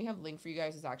the one we have linked for you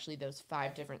guys is actually those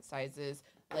 5 different sizes,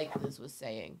 like Liz was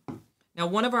saying. Now,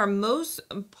 one of our most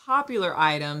popular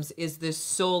items is this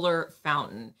solar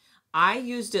fountain. I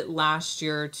used it last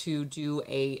year to do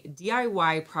a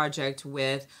DIY project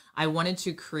with. I wanted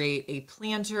to create a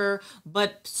planter,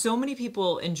 but so many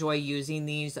people enjoy using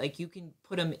these. Like you can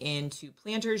put them into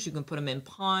planters, you can put them in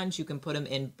ponds, you can put them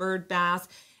in bird baths,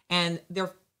 and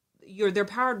they're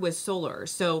powered with solar.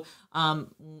 So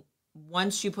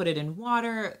once you put it in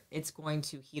water, it's going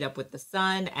to heat up with the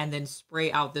sun and then spray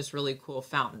out this really cool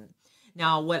fountain.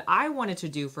 Now, what I wanted to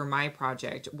do for my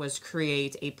project was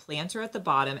create a planter at the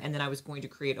bottom, and then I was going to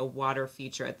create a water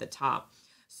feature at the top.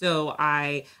 So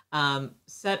I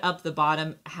set up the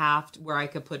bottom half where I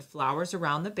could put flowers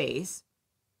around the base.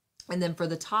 And then for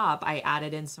the top, I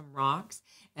added in some rocks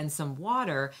and some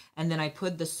water, and then I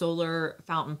put the solar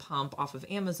fountain pump off of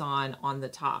Amazon on the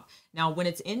top. Now, when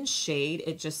it's in shade,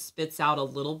 it just spits out a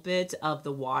little bit of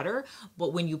the water,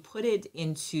 but when you put it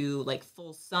into like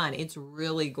full sun, it's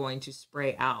really going to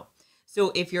spray out.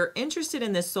 So if you're interested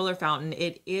in this solar fountain,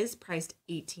 it is priced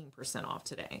 18% off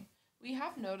today. We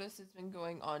have noticed it's been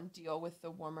going on deal with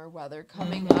the warmer weather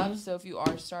coming up, so if you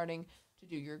are starting to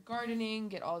do your gardening,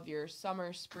 get all of your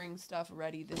summer, spring stuff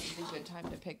ready, this is a good time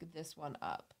to pick this one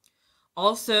up.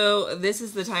 Also, this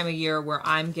is the time of year where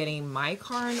I'm getting my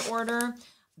car in order.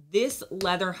 This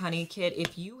leather honey kit,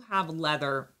 if you have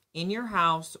leather in your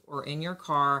house or in your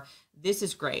car, this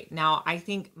is great. Now, I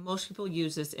think most people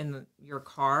use this in your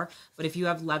car, but if you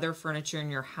have leather furniture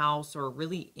in your house or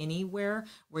really anywhere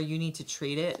where you need to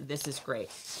treat it, this is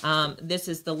great. This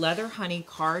is the Leather Honey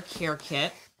Car Care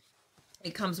Kit.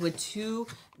 It comes with 2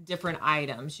 different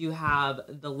items. You have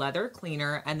the leather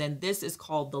cleaner, and then this is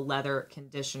called the leather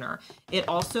conditioner. It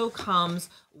also comes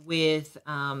with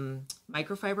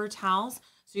microfiber towels.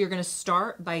 So you're going to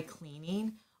start by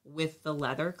cleaning with the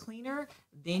leather cleaner.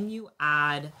 Then you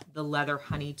add the leather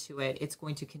honey to it. It's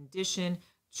going to condition,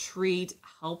 treat,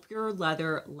 help your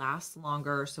leather last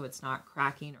longer so it's not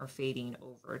cracking or fading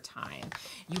over time.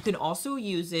 You can also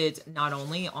use it not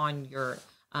only on your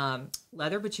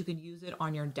leather, but you can use it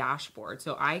on your dashboard.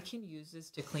 So I can use this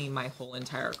to clean my whole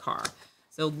entire car.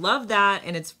 So love that,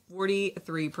 and it's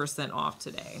 43% off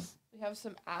today. We have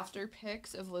some after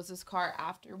pics of Liz's car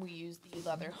after we use the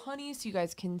leather honey, so you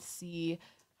guys can see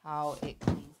how it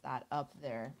cleans that up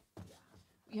there.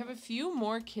 We have a few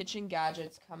more kitchen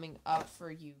gadgets coming up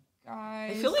for you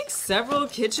guys. I feel like several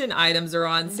kitchen items are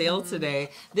on sale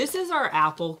today. This is our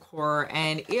apple core,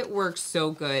 and it works so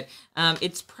good.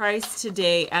 It's priced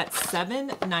today at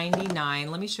 $7.99.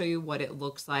 Let me show you what it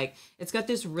looks like. It's got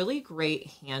this really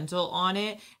great handle on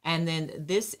it, and then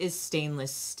this is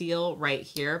stainless steel right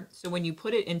here. So when you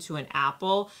put it into an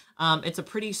apple, it's a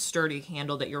pretty sturdy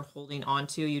handle that you're holding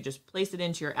onto. You just place it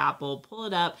into your apple, pull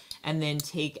it up, and then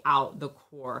take out the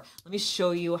core. Let me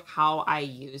show you how I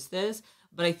use this.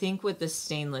 But I think with the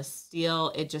stainless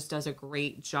steel, it just does a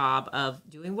great job of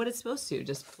doing what it's supposed to,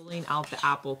 just pulling out the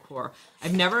apple core.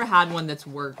 I've never had one that's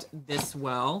worked this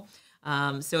well.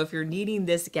 So if you're needing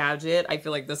this gadget, I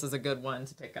feel like this is a good one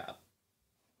to pick up.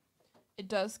 It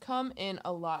does come in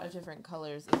a lot of different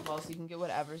colors as well, so you can get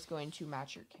whatever's going to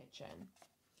match your kitchen.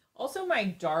 Also, my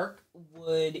dark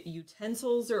wood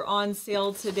utensils are on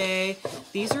sale today.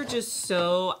 These are just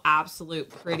so absolute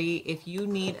pretty. If you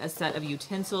need a set of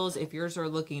utensils, if yours are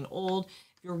looking old,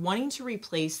 if you're wanting to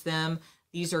replace them,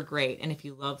 these are great. And if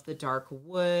you love the dark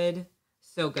wood,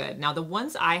 so good. Now, the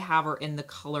ones I have are in the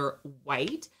color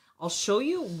white. I'll show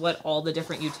you what all the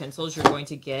different utensils you're going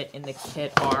to get in the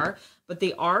kit are, but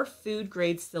they are food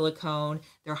grade silicone.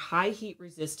 They're high heat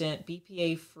resistant,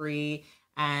 BPA free,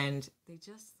 and they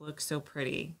just look so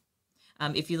pretty.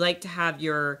 If you like to have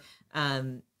your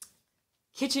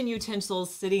kitchen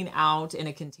utensils sitting out in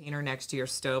a container next to your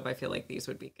stove, I feel like these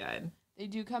would be good. They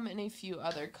do come in a few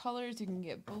other colors. You can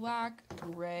get black,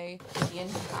 gray, and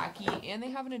khaki, and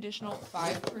they have an additional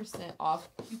 5% off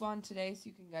coupon today, so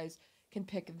you guys can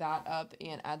pick that up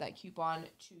and add that coupon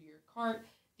to your cart.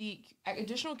 The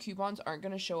additional coupons aren't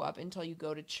going to show up until you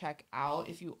go to check out,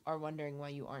 if you are wondering why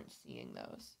you aren't seeing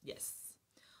those. Yes.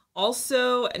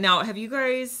 Also, now, have you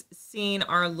guys seen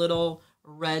our little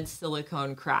red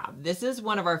silicone crab? This is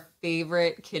one of our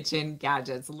favorite kitchen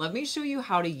gadgets. Let me show you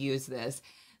how to use this.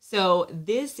 So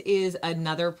this is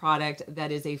another product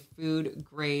that is a food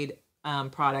grade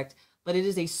product, but it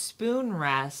is a spoon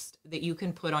rest that you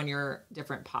can put on your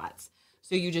different pots.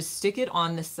 So you just stick it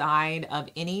on the side of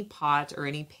any pot or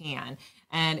any pan.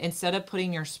 And instead of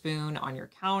putting your spoon on your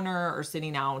counter or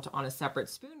sitting out on a separate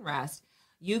spoon rest,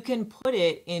 you can put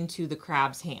it into the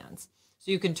crab's hands.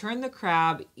 So you can turn the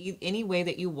crab any way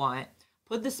that you want,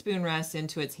 put the spoon rest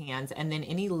into its hands, and then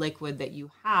any liquid that you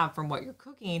have from what you're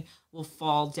cooking will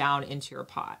fall down into your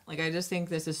pot. Like, I just think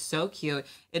this is so cute.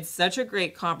 It's such a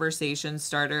great conversation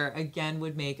starter. Again,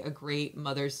 would make a great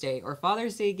Mother's Day or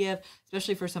Father's Day gift,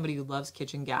 especially for somebody who loves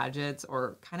kitchen gadgets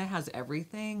or kind of has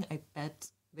everything. I bet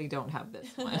they don't have this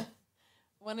one.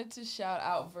 Wanted to shout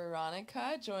out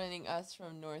Veronica joining us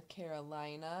from North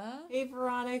Carolina. Hey,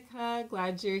 Veronica.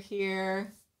 Glad you're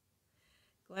here.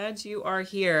 Glad you are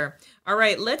here. All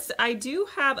right, I do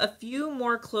have a few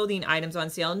more clothing items on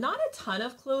sale. Not a ton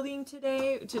of clothing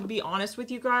today, to be honest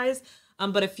with you guys,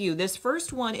 but a few. This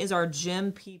first one is our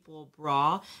Gym People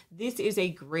bra. This is a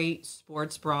great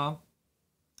sports bra.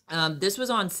 This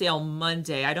was on sale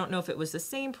Monday. I don't know if it was the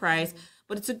same price,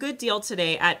 but it's a good deal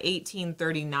today at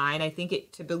 $18.39. I think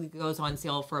it typically goes on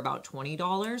sale for about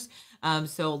 $20.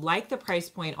 So like the price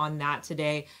point on that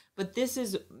today. But this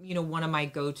is, one of my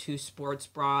go-to sports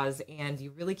bras, and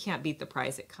you really can't beat the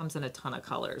price. It comes in a ton of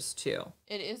colors, too.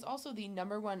 It is also the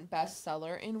 #1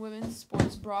 bestseller in women's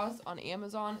sports bras on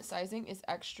Amazon. Sizing is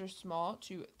extra small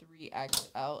to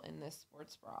 3XL in this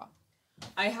sports bra.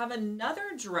 I have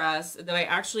another dress that I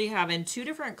actually have in 2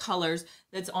 different colors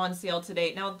that's on sale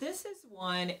today. Now, this is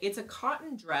one, it's a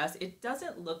cotton dress. It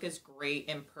doesn't look as great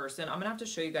in person. I'm going to have to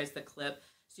show you guys the clip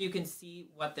so you can see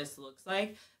what this looks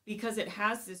like, because it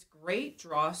has this great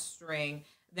drawstring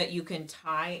that you can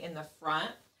tie in the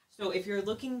front. So if you're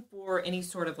looking for any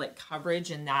sort of like coverage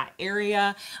in that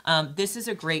area, this is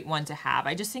a great one to have.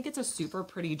 I just think it's a super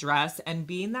pretty dress, and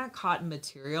being that cotton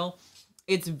material,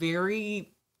 it's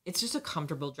just a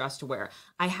comfortable dress to wear.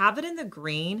 I have it in the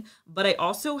green, but I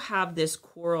also have this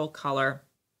coral color,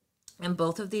 and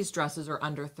both of these dresses are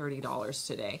under $30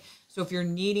 today. So if you're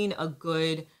needing a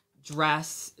good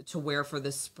dress to wear for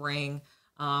the spring,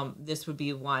 this would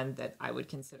be one that I would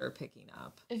consider picking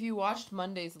up. If you watched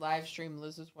Monday's live stream,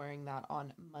 Liz was wearing that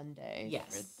on Monday.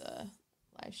 Yes. For the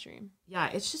live stream. Yeah,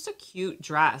 it's just a cute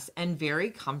dress and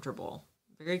very comfortable.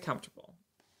 Very comfortable.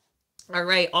 All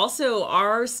right. Also,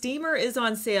 our steamer is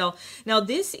on sale. Now,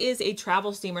 this is a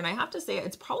travel steamer, and I have to say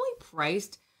it's probably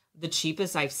priced the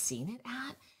cheapest I've seen it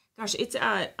at. Gosh, it's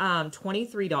at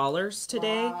 $23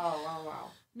 today. Wow.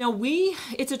 Now,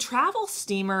 it's a travel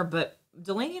steamer, but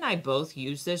Delaney and I both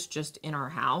use this just in our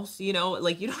house.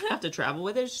 Like, you don't have to travel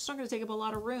with it. It's just not going to take up a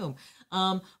lot of room.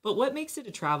 But what makes it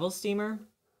a travel steamer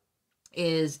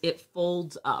is it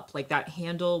folds up. Like, that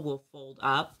handle will fold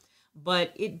up.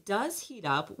 But it does heat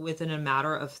up within a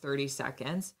matter of 30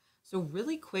 seconds. So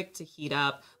really quick to heat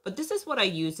up. But this is what I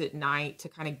use at night to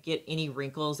kind of get any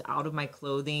wrinkles out of my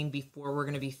clothing before we're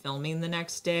going to be filming the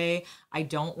next day. I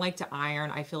don't like to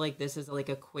iron. I feel like this is like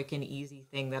a quick and easy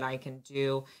thing that I can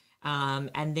do.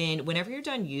 And then whenever you're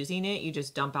done using it, you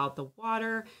just dump out the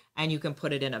water and you can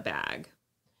put it in a bag.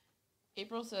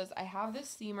 April says, I have this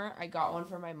steamer. I got one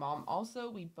for my mom. Also,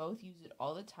 we both use it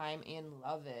all the time and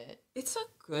love it. It's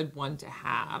a good one to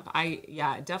have. Yeah,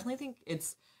 I definitely think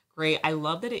it's great. I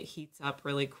love that it heats up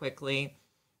really quickly.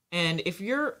 And if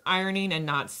you're ironing and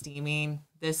not steaming,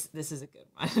 this is a good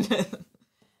one.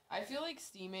 I feel like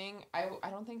steaming, I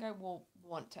don't think I will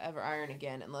want to ever iron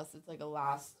again unless it's like a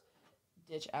last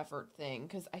ditch effort thing,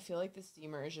 because I feel like the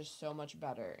steamer is just so much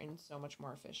better and so much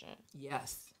more efficient.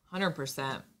 Yes,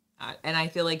 100%. And I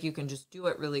feel like you can just do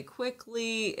it really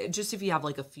quickly, just if you have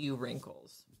like a few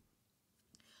wrinkles.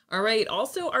 All right.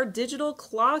 Also, our digital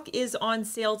clock is on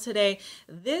sale today.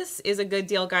 This is a good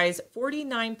deal, guys.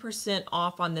 49%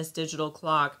 off on this digital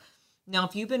clock. Now,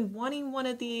 if you've been wanting one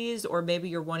of these, or maybe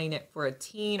you're wanting it for a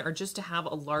teen or just to have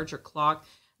a larger clock,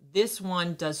 this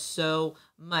one does so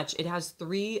much. It has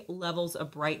 3 levels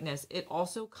of brightness. It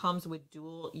also comes with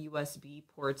dual USB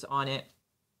ports on it.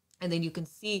 And then you can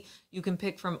see, you can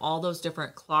pick from all those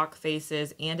different clock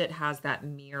faces, and it has that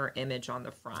mirror image on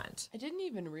the front. I didn't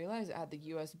even realize it had the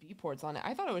USB ports on it.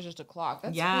 I thought it was just a clock.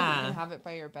 That's cool. Yeah. You can have it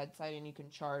by your bedside and you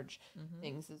can charge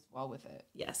things as well with it.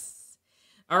 Yes.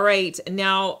 All right.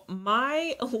 Now,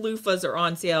 my loofahs are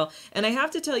on sale. And I have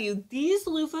to tell you, these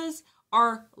loofahs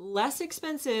are less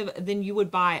expensive than you would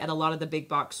buy at a lot of the big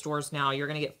box stores now. You're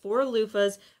going to get 4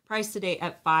 loofahs priced today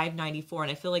at $5.94.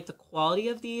 And I feel like the quality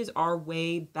of these are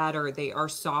way better. They are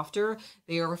softer,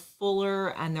 they are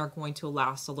fuller, and they're going to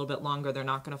last a little bit longer. They're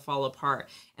not going to fall apart.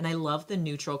 And I love the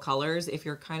neutral colors. If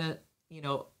you're kind of,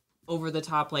 over the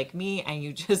top like me and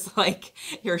you just like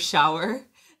your shower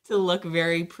to look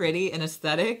very pretty and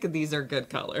aesthetic, these are good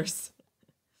colors.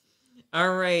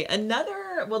 All right,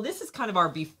 this is kind of our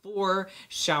before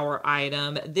shower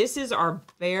item. This is our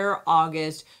Bare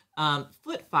August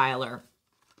foot filer.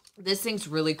 This thing's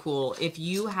really cool. If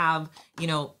you have,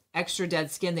 extra dead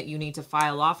skin that you need to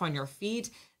file off on your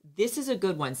feet, this is a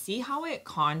good one. See how it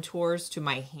contours to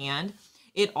my hand?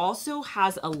 It also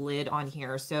has a lid on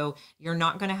here, so you're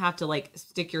not going to have to like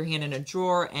stick your hand in a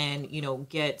drawer and,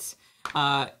 get,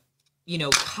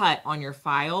 cut on your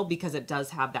file, because it does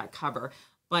have that cover.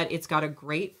 But it's got a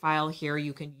great file here.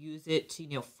 You can use it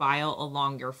to, file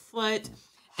along your foot.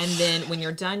 And then when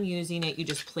you're done using it, you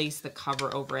just place the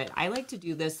cover over it. I like to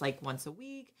do this like once a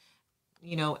week,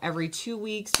 every 2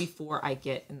 weeks before I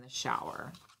get in the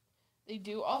shower. They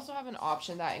do also have an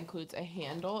option that includes a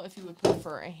handle if you would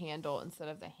prefer a handle instead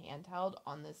of the handheld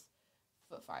on this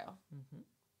foot file. Mm-hmm.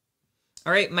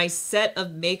 All right, my set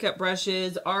of makeup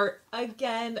brushes are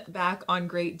again back on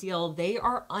great deal. They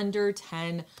are under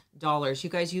 $10. You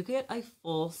guys, you get a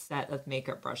full set of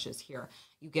makeup brushes here.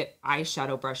 You get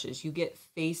eyeshadow brushes, you get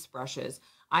face brushes.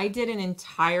 I did an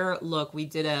entire look.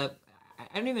 I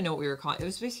don't even know what we were calling it. It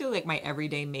was basically like my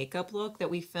everyday makeup look that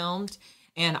we filmed.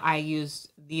 And I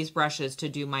used these brushes to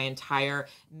do my entire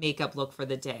makeup look for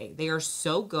the day. They are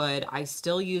so good. I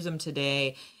still use them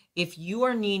today. If you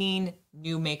are needing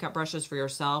new makeup brushes for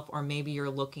yourself, or maybe you're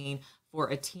looking for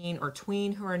a teen or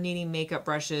tween who are needing makeup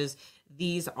brushes,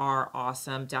 these are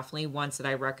awesome. Definitely ones that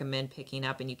I recommend picking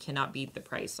up, and you cannot beat the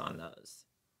price on those.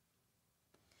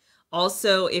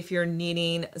 Also, if you're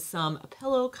needing some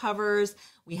pillow covers,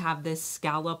 we have this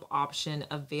scallop option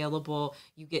available.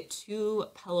 You get 2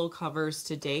 pillow covers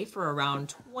today for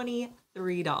around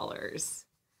 $23.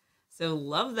 So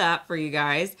love that for you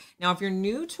guys. Now, if you're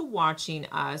new to watching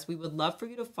us, we would love for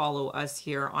you to follow us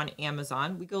here on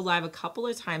Amazon. We go live a couple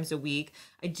of times a week.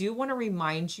 I do want to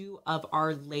remind you of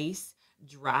our lace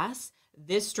dress.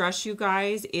 This dress, you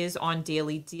guys, is on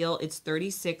daily deal. It's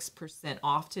 36%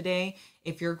 off today.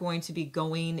 If you're going to be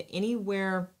going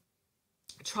anywhere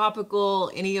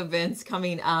tropical, any events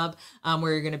coming up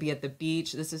where you're going to be at the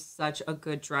beach, this is such a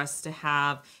good dress to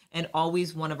have, and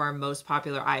always one of our most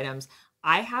popular items.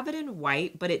 I have it in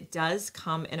white, but it does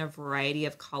come in a variety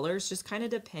of colors, just kind of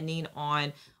depending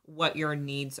on what your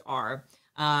needs are.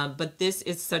 But this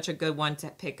is such a good one to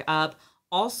pick up.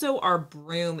 Also, our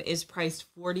broom is priced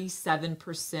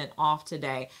 47% off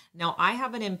today. Now, I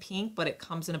have it in pink, but it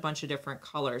comes in a bunch of different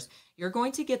colors. You're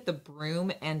going to get the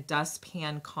broom and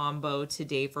dustpan combo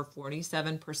today for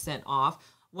 47% off.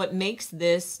 What makes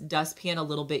this dustpan a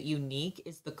little bit unique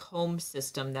is the comb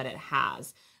system that it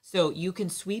has. So you can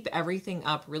sweep everything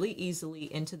up really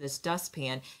easily into this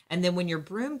dustpan. And then when your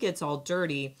broom gets all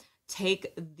dirty,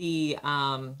 take the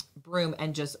broom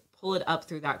and just pull it up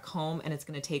through that comb, and it's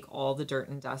going to take all the dirt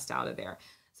and dust out of there.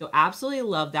 So absolutely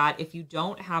love that. If you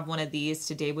don't have one of these,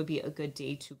 today would be a good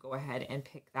day to go ahead and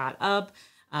pick that up.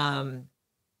 And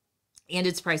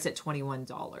it's priced at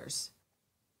 $21.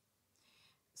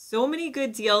 So many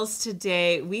good deals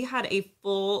today. We had a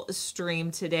full stream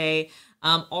today.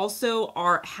 Also,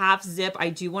 our half zip, I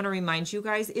do want to remind you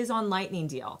guys, is on lightning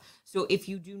deal. So if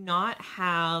you do not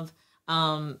have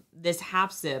this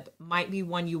half zip, might be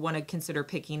one you want to consider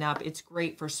picking up. It's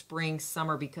great for spring,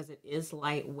 summer because it is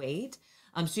lightweight.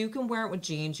 So you can wear it with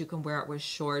jeans, you can wear it with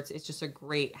shorts. It's just a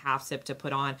great half zip to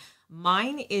put on.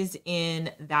 Mine is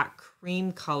in that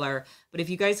cream color, but if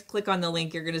you guys click on the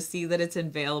link, you're going to see that it's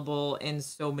available in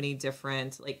so many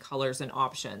different like colors and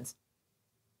options.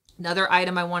 Another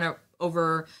item I want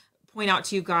to point out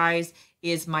to you guys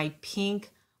is my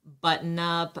pink button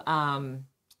up,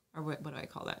 or what do I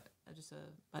call that? Just a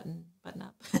button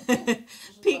up.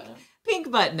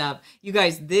 Pink button up. You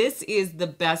guys, this is the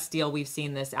best deal we've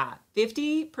seen this at.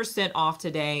 50% off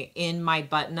today in my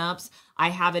button ups. I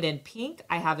have it in pink,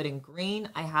 I have it in green,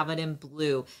 I have it in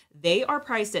blue. They are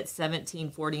priced at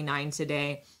 $17.49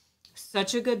 today.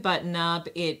 Such a good button up.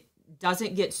 It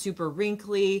doesn't get super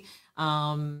wrinkly.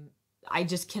 I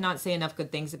just cannot say enough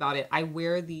good things about it. I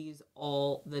wear these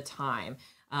all the time.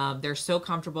 They're so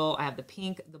comfortable. I have the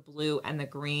pink, the blue, and the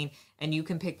green, and you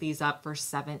can pick these up for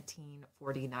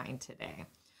 $17.49 today.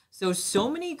 So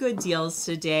many good deals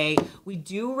today. We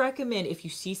do recommend, if you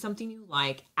see something you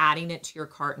like, adding it to your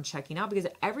cart and checking out, because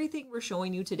everything we're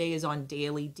showing you today is on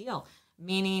daily deal,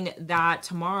 meaning that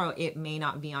tomorrow it may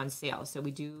not be on sale. So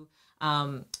we do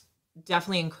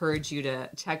definitely encourage you to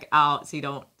check out so you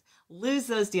don't lose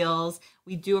those deals.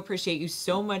 We do appreciate you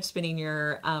so much spending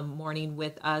your morning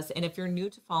with us. And if you're new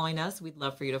to following us, we'd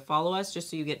love for you to follow us just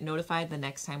so you get notified the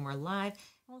next time we're live.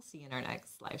 And we'll see you in our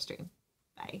next live stream.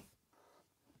 Bye.